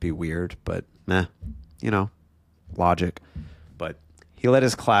would be weird, but logic. But he let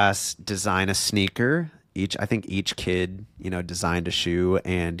his class design a sneaker. I think each kid, designed a shoe,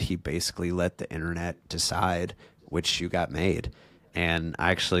 and he basically let the internet decide which shoe got made. And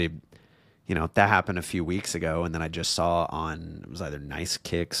I actually, that happened a few weeks ago, and then I just saw it was either Nice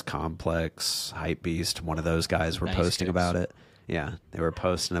Kicks, Complex, Hypebeast, one of those guys were Nice posting Kicks. about it. Yeah, they were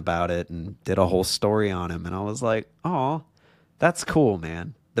posting about it and did a whole story on him, and I was like, oh, that's cool,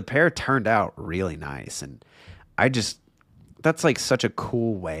 man. The pair turned out really nice, and that's like such a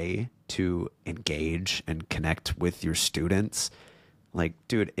cool way to engage and connect with your students. Like,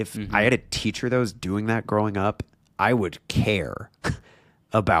 dude, if I had a teacher that was doing that growing up, I would care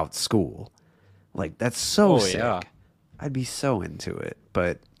about school. Like, that's so sick. Yeah. I'd be so into it.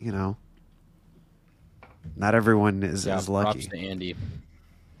 But, not everyone is Yeah, as lucky. props to Andy.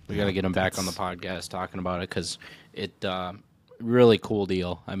 We got to get him back on the podcast talking about it, because it really cool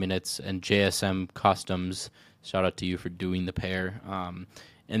deal. I mean, it's and JSM Customs. Shout out to you for doing the pair.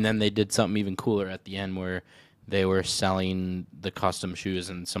 And then they did something even cooler at the end where they were selling the custom shoes,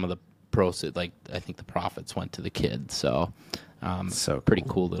 and some of the proceeds, like I think the profits went to the kids. So, So pretty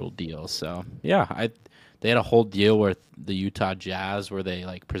cool little deal. So yeah, they had a whole deal with the Utah Jazz where they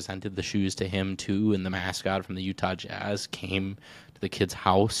like presented the shoes to him too, and the mascot from the Utah Jazz came to the kid's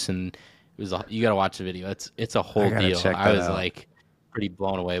house, and it was you gotta watch the video. It's a whole deal. I was like pretty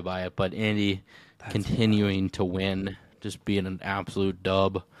blown away by it. But Andy continuing to win, just being an absolute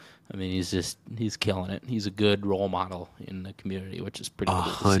dub. I mean, he's killing it. He's a good role model in the community, which is pretty cool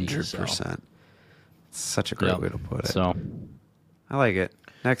to see. 100%. Such a great way to put it. So I like it.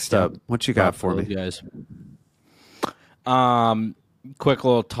 Next up, what you got for me, guys? Quick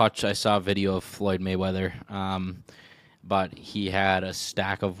little touch. I saw a video of Floyd Mayweather, but he had a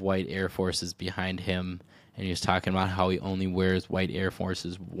stack of white Air Forces behind him, and he was talking about how he only wears white Air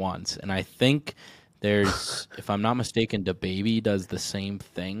Forces once. And I think there's, if I'm not mistaken, DaBaby does the same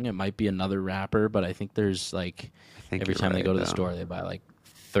thing. It might be another rapper, but I think there's like every time they go to the store, they buy like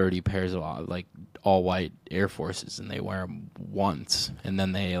 30 pairs of like all white Air Forces, and they wear them once, and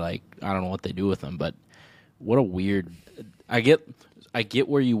then they like, I don't know what they do with them, but what a weird. I get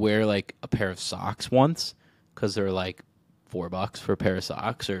where you wear like a pair of socks once because they're like $4 for a pair of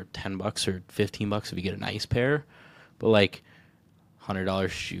socks, or $10 or $15 if you get a nice pair, but like $100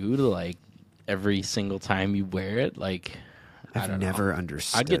 shoe to like every single time you wear it, like I've never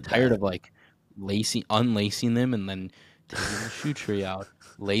understood. I'd get tired of like unlacing them and then taking the shoe tree out,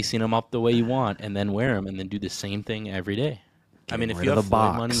 lacing them up the way you want, and then wear them, and then do the same thing every day. I mean, if you have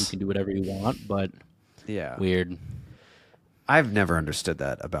Floyd money, you can do whatever you want, but yeah, weird. I've never understood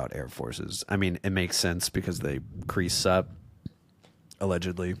that about Air Forces. I mean, it makes sense because they crease up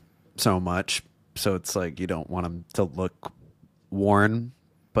allegedly so much, so it's like you don't want them to look worn.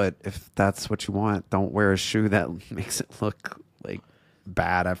 But if that's what you want, don't wear a shoe that makes it look like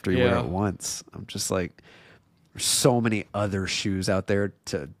bad after you wear it once. I'm just like, there's so many other shoes out there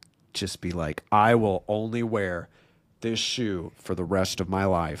to just be like, I will only wear this shoe for the rest of my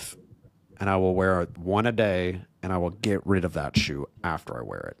life, and I will wear one a day, and I will get rid of that shoe after I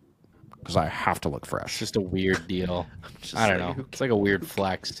wear it because I have to look fresh. It's just a weird deal. I don't know. It's like a weird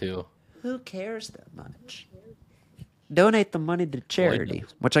flex too. Who cares that much? Donate the money to charity,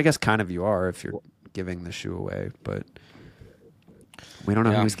 which I guess kind of you are if you're giving the shoe away, but we don't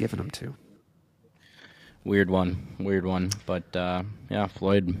know who he's giving them to. Weird one. But yeah,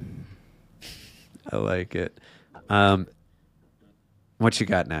 Floyd. I like it. What you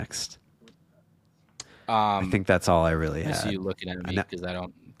got next? I think that's all I really had. I see you looking at me because I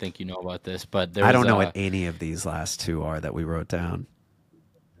don't think you know about this, but I don't know what any of these last two are that we wrote down.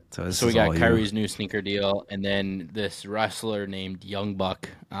 So we got Kyrie's new sneaker deal, and then this wrestler named Young Buck,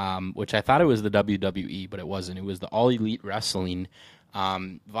 which I thought it was the WWE, but it wasn't. It was the All Elite Wrestling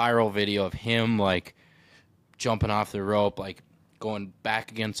viral video of him like jumping off the rope, like going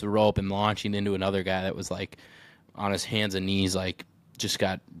back against the rope and launching into another guy that was like on his hands and knees, like just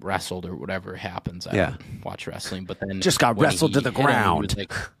got wrestled or whatever happens. I don't watch wrestling, but then just got wrestled to the ground.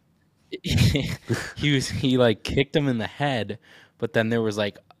 He like kicked him in the head, but then there was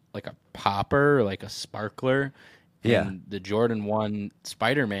like a popper, like a sparkler, and the Jordan 1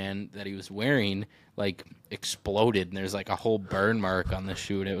 Spider-Man that he was wearing like exploded, and there's like a whole burn mark on the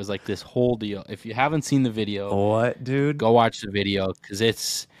shoe, and it was like this whole deal. If you haven't seen the video, what, dude? Go watch the video, because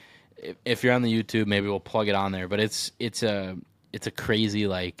it's, if you're on the YouTube, maybe we'll plug it on there, but it's a crazy,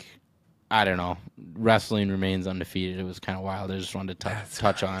 like, I don't know, wrestling remains undefeated. It was kind of wild. I just wanted to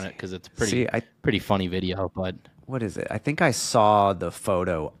touch on it because it's pretty funny video. But what is it? I think I saw the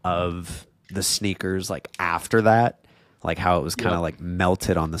photo of the sneakers like after that, like how it was kind of like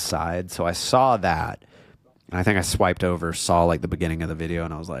melted on the side. So I saw that, and I think I swiped over, saw like the beginning of the video,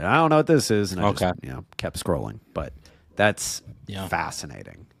 and I was like, I don't know what this is, and I just kept scrolling. But that's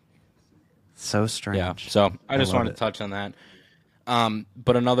fascinating. So strange. Yeah. So I just wanted to touch on that.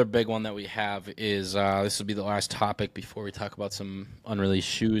 But another big one that we have is this will be the last topic before we talk about some unreleased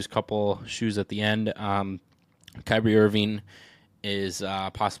shoes. Couple shoes at the end. Kyrie Irving is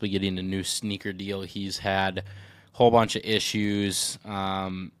possibly getting a new sneaker deal. He's had a whole bunch of issues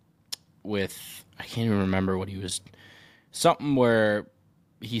with, I can't even remember what he was, something where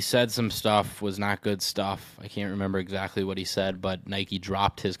he said some stuff was not good stuff. I can't remember exactly what he said, but Nike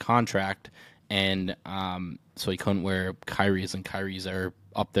dropped his contract, and so he couldn't wear Kyrie's, and Kyrie's are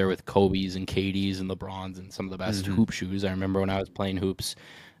up there with Kobe's and KD's and LeBron's and some of the best hoop shoes. I remember when I was playing hoops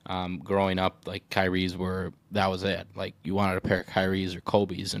growing up, like Kyrie's that was it. Like you wanted a pair of Kyrie's or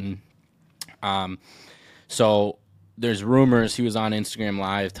Kobe's. And so there's rumors he was on Instagram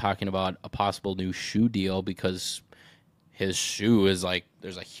Live talking about a possible new shoe deal because his shoe is like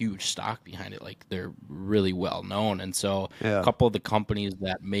there's a huge stock behind it. Like they're really well known, and so a Yeah. couple of the companies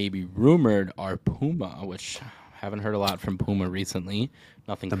that may be rumored are Puma, which I haven't heard a lot from Puma recently.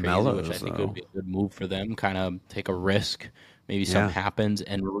 Nothing The crazy, which I Mellows, think though. would be a good move for them. Kind of take a risk, maybe Yeah. something happens,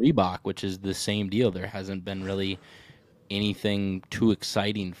 and Reebok, which is the same deal. There hasn't been really anything too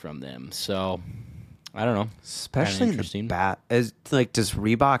exciting from them, so I don't know. Especially in the Interesting. as like, does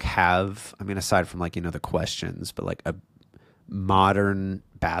Reebok have? I mean, aside from like the questions, but like a modern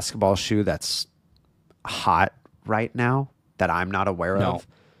basketball shoe that's hot right now that I'm not aware No. of?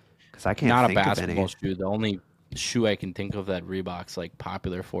 Because I can't Not a think of basketball any. shoe. The only shoe I can think of that Reebok's like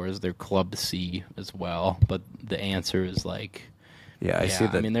popular for is their Club C as well. But the answer is like, Yeah, I see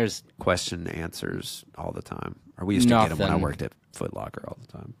yeah, the I mean, there's question answers all the time. Or we used to get them when I Nothing. worked at Foot Locker all the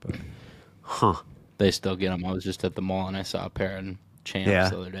time. But huh. they still get them. I was just at the mall and I saw a pair in Champs Yeah.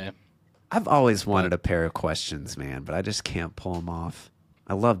 the other day. I've always wanted a pair of questions, man, but I just can't pull them off.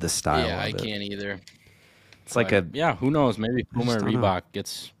 I love the style Yeah, of I it. can't either. It's like But, yeah, who knows? Maybe Puma or just don't know. Reebok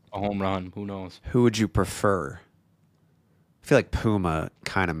gets a home run. Who knows? Who would you prefer? I feel like Puma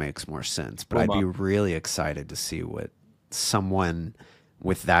kind of makes more sense, but I'd be Puma. really excited to see what someone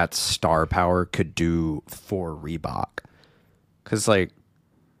with that star power could do for Reebok. Because, like,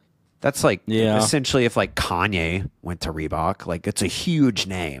 that's like Yeah. essentially if like Kanye went to Reebok, like it's a huge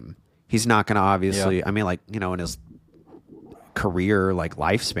name. He's not going to obviously, Yeah. I mean, like, in his career, like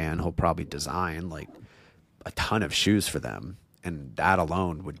lifespan, he'll probably design like a ton of shoes for them. And that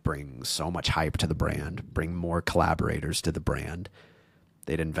alone would bring so much hype to the brand, bring more collaborators to the brand.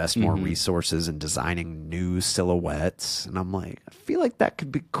 They'd invest more resources in designing new silhouettes. And I'm like, I feel like that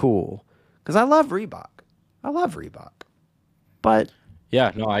could be cool. Because I love Reebok. I love Reebok. But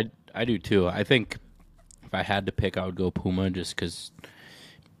Yeah, no, I do too. I think if I had to pick, I would go Puma just because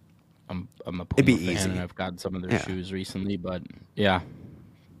I'm a Puma It'd be fan easy. and I've gotten some of their Yeah. shoes recently. But yeah,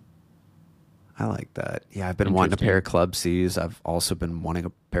 I like that. Yeah, I've been wanting a pair of Club C's. I've also been wanting a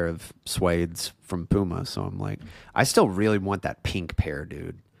pair of suedes from Puma. So I'm like, I still really want that pink pair,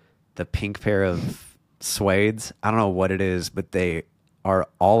 dude. The pink pair of suedes. I don't know what it is, but they are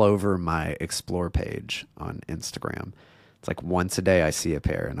all over my explore page on Instagram. It's like once a day I see a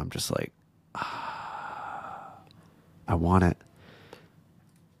pair and I'm just like, I want it.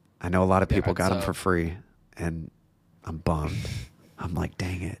 I know a lot of people got them for free and I'm bummed. I'm like,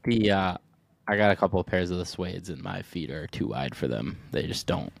 dang it. I got a couple of pairs of the suedes and my feet are too wide for them. They just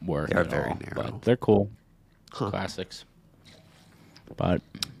don't work. They're at very all, narrow. but they're cool, Huh. classics. But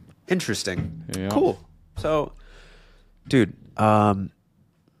Interesting. Yeah. Cool. So, dude, you want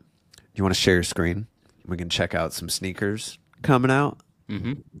to share your screen? We can check out some sneakers coming out.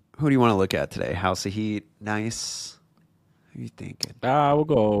 mm-hmm. Who do you want to look at today? House of Heat, nice. Who are you thinking? we'll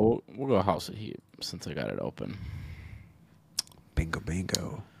go House of Heat since I got it open. Bingo,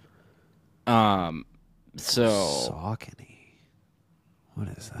 bingo. So Saucony. What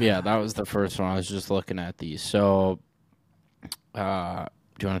is that? yeah, that was the first one. I was just looking at these. So, do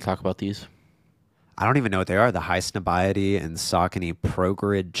you want to talk about these? I don't even know what they are. The High Snobiety and Saucony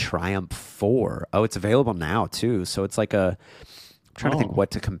ProGrid Triumph 4. Oh, it's available now, too. So it's like I'm trying to think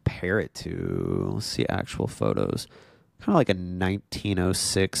what to compare it to. Let's see actual photos. Kind of like a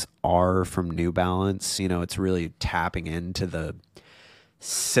 1906 R from New Balance. It's really tapping into the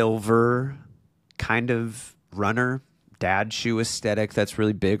silver kind of runner dad shoe aesthetic that's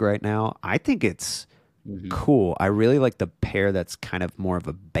really big right now. I think it's cool. I really like the pair that's kind of more of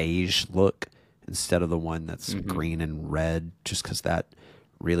a beige look instead of the one that's green and red, just because that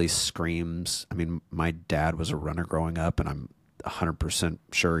really screams. I mean, my dad was a runner growing up, and I'm 100%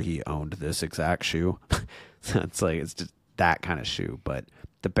 sure he owned this exact shoe. So it's just that kind of shoe. But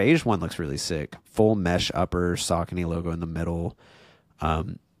the beige one looks really sick. Full mesh upper, Saucony logo in the middle.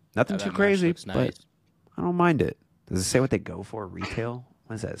 Nothing Yeah, too that mesh crazy, looks but nice. I don't mind it. Does it say what they go for retail?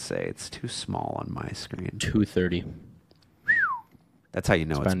 What does that say? It's too small on my screen. 230. That's how you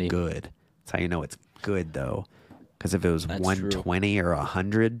know Spendy. it's good. That's how you know it's good, though. Because if it was That's 120 or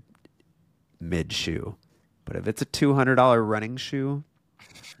 100, mid shoe. But if it's a $200 running shoe,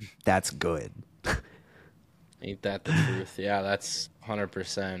 that's good. Ain't that the truth? Yeah, that's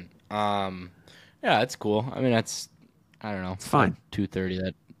 100%. Yeah, it's cool. I mean, I don't know. It's fine. 230,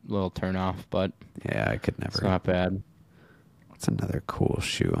 that little turn off, but Yeah, I could it's never. not bad. What's another cool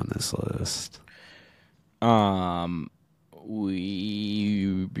shoe on this list? I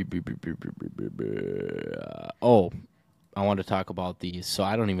want to talk about these. So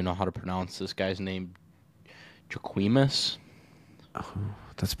I don't even know how to pronounce this guy's name. Jaquimus.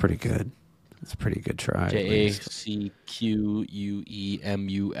 That's pretty good. That's a pretty good try. At least.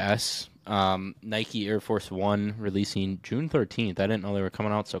 JACQUEMUS. Nike Air Force One releasing June 13th. I didn't know they were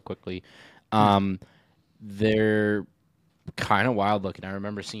coming out so quickly. They're kind of wild looking. I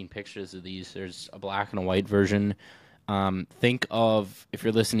remember seeing pictures of these. There's a black and a white version. Think of, if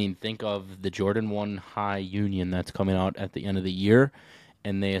you're listening, think of the Jordan 1 High Union that's coming out at the end of the year.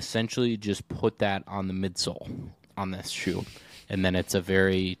 And they essentially just put that on the midsole on this shoe. And then it's a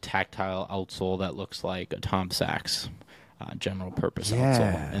very tactile outsole that looks like a Tom Sachs general purpose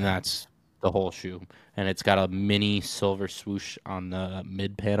outsole. And that's the whole shoe. And it's got a mini silver swoosh on the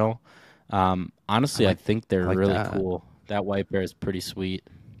mid panel. Honestly, I think they're really cool. That white pair is pretty sweet.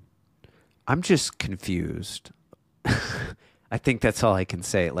 I'm just confused. I think that's all I can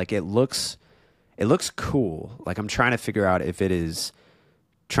say. Like it looks cool. Like I'm trying to figure out if it is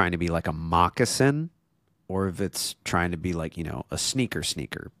trying to be like a moccasin or if it's trying to be like, you know, a sneaker,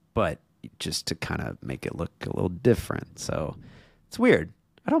 but just to kind of make it look a little different. So it's weird.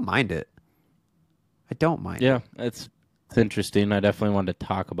 I don't mind it. Yeah, it's interesting. I definitely wanted to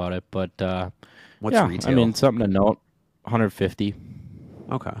talk about it, but what's retail? I mean, something to note, 150.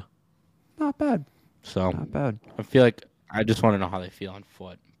 Okay. Not bad. So not bad. I feel like I just want to know how they feel on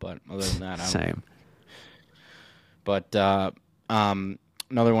foot, but other than that, same. But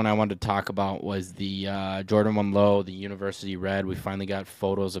another one I wanted to talk about was the Jordan 1 Low, the University Red. We finally got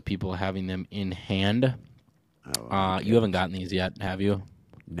photos of people having them in hand. You haven't gotten these yet, have you?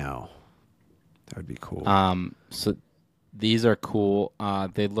 No. That would be cool. So these are cool.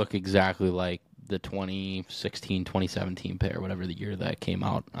 They look exactly like the 2016, 2017 pair, whatever the year that came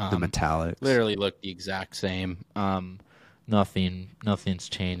out. The metallics. Literally look the exact same. Nothing's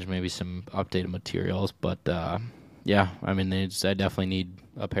changed. Maybe some updated materials, but yeah, I mean, I definitely need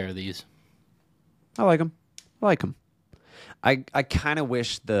a pair of these. I like them. I kind of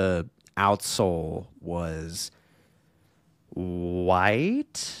wish the outsole was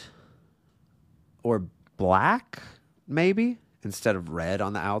white or black, maybe, instead of red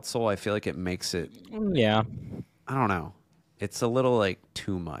on the outsole. I feel like it makes it... Yeah. I don't know. It's a little, like,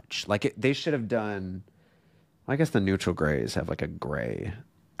 too much. Like, they should have done... I guess the neutral grays have, like, a gray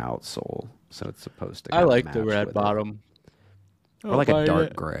outsole, so it's supposed to... I like the red bottom. Or like a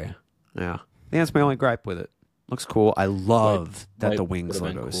dark gray. Yeah. I think that's my only gripe with it. Looks cool. I love that the Wings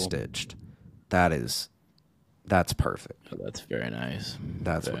logo is stitched. That's perfect. Oh, that's very nice.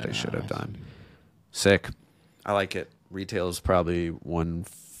 That's what they should have done. Sick. I like it. Retail is probably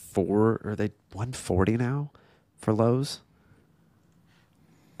 140 now for Lowe's?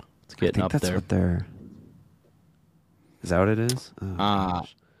 It's getting up there. What they're... Is that what it is?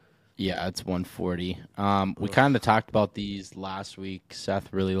 Yeah, it's 140. We kind of talked about these last week.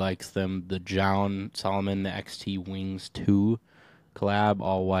 Seth really likes them. The John Solomon, the XT Wings 2 collab,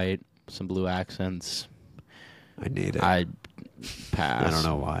 all white, some blue accents. I need it. I pass. I don't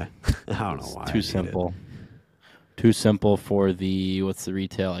know why. Too simple. Too simple for the, what's the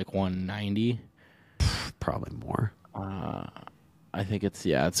retail, like 190? Probably more. I think it's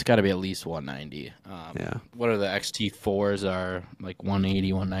got to be at least 190. Yeah. What are the XT4s are like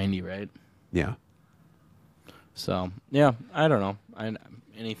 180, 190, right? Yeah. So, yeah, I don't know.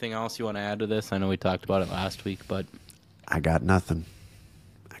 Anything else you want to add to this? I know we talked about it last week, but... I got nothing.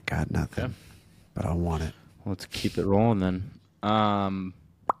 Okay. But I want it. Let's keep it rolling then.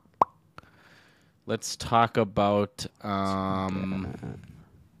 Let's talk about...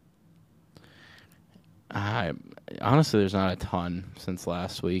 honestly, there's not a ton since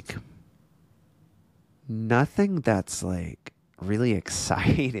last week. Nothing that's like really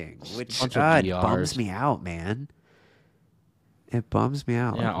exciting, which bums me out, man. It bums me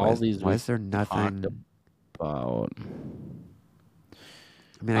out. Yeah, like, why is there nothing about?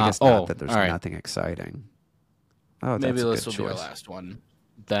 I mean, I guess not that there's nothing exciting. Oh, that's maybe a this good will choice. be our last one.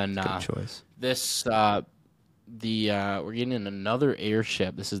 Then good choice. This we're getting another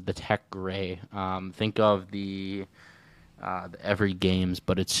airship. This is the Tech Gray. Think of the Every Games,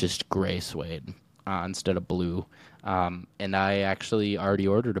 but it's just gray suede instead of blue. And I actually already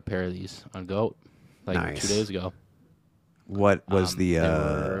ordered a pair of these on Goat like 2 days ago. What was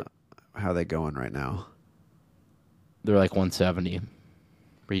how are they going right now? They're like 170.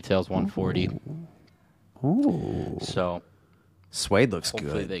 Retail's 140. Ooh. So suede looks good.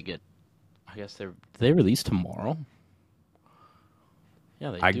 Hopefully they get. I guess they release tomorrow.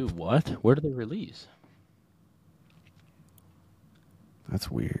 Yeah, they do. What? Where do they release?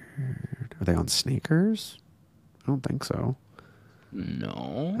 That's weird. Are they on sneakers? I don't think so.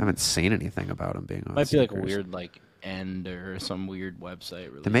 No. I haven't seen anything about them being on Might sneakers. be like a weird End or some weird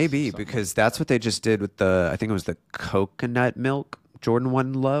website release. It may be because that's what they just did with I think it was the coconut milk Jordan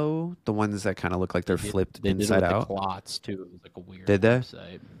 1 Low, the ones that kind of look like they're flipped They did inside it with out. the clots too. It was like a weird Did they?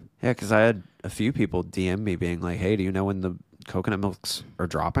 website. Yeah, because I had a few people DM me being like, "Hey, do you know when the coconut milks are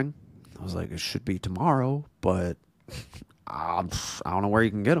dropping?" I was like, "It should be tomorrow, but I don't know where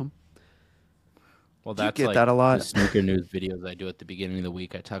you can get them." Well, Do you that's get like that a lot? the sneaker news videos I do at the beginning of the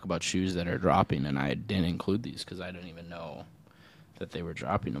week. I talk about shoes that are dropping, and I didn't include these because I didn't even know that they were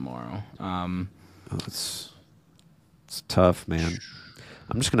dropping tomorrow. Oh, it's tough, man.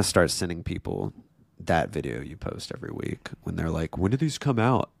 I'm just gonna start sending people that video you post every week when they're like, "When do these come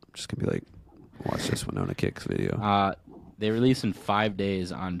out?" I'm just gonna be like, "Watch this Winona Kicks video." They release in 5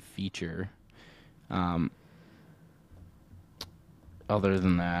 days on feature. Other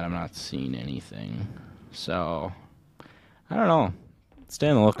than that, I'm not seeing anything. So, I don't know. Stay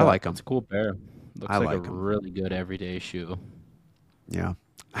on the lookout. I like 'em. It's a cool pair. Looks I like like a 'em. really good everyday shoe. Yeah.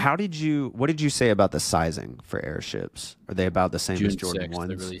 What did you say about the sizing for airships? Are they about the same June as Jordan 6th,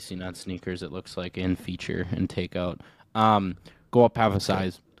 they're 1s? releasing on sneakers, it looks like, in feature and takeout. Go up half a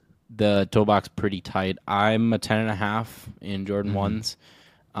size. The toe box pretty tight. I'm a 10.5 in Jordan 1s.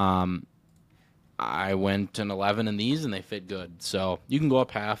 I went an 11 in these, and they fit good. So you can go up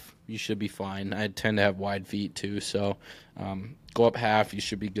half. You should be fine. I tend to have wide feet, too. So go up half. You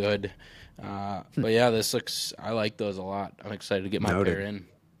should be good. But, yeah, I like those a lot. I'm excited to get my Noted. pair in.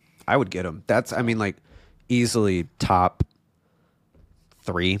 I would get them. I mean, like, easily top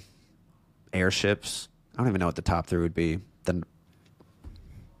 3 airships. I don't even know what the top 3 would be. Then,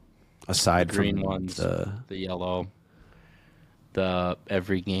 aside The green from ones, the yellow, the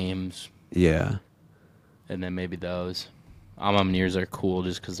every games, yeah. and then maybe those. Nears are cool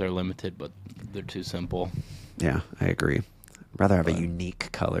just because they're limited, but they're too simple. Yeah, I agree. I'd rather have a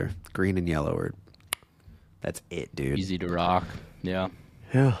unique color. Green and yellow that's it, dude. Easy to rock. Yeah.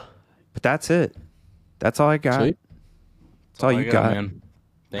 Yeah. But that's it. That's all I got. Sweet. That's all I you got. man.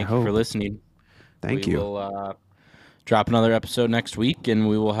 Thank I you for hope. listening. Thank We you. will drop another episode next week, and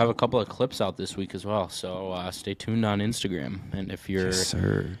we will have a couple of clips out this week as well. So stay tuned on Instagram. And if you're Yes,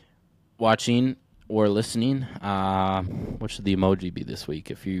 sir. watching or listening, what should the emoji be this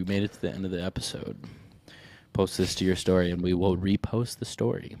week? If you made it to the end of the episode, post this to your story, and we will repost the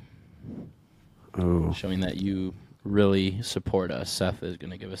story. Oh. Showing that you really support us. Seth is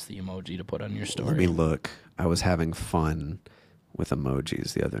going to give us the emoji to put on your story. Let me look. I was having fun with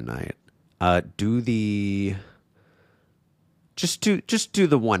emojis the other night. Just do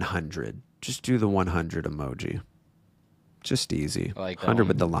the 100. Just do the 100 emoji. Just easy. I like that 100 one.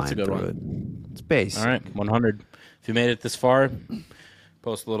 with the That's line a good through one. it. It's basic. All right, 100. If you made it this far,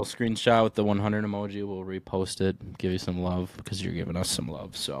 post a little screenshot with the 100 emoji. We'll repost it, give you some love because you're giving us some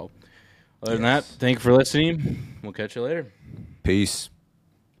love. So, other than that, thank you for listening. We'll catch you later. Peace.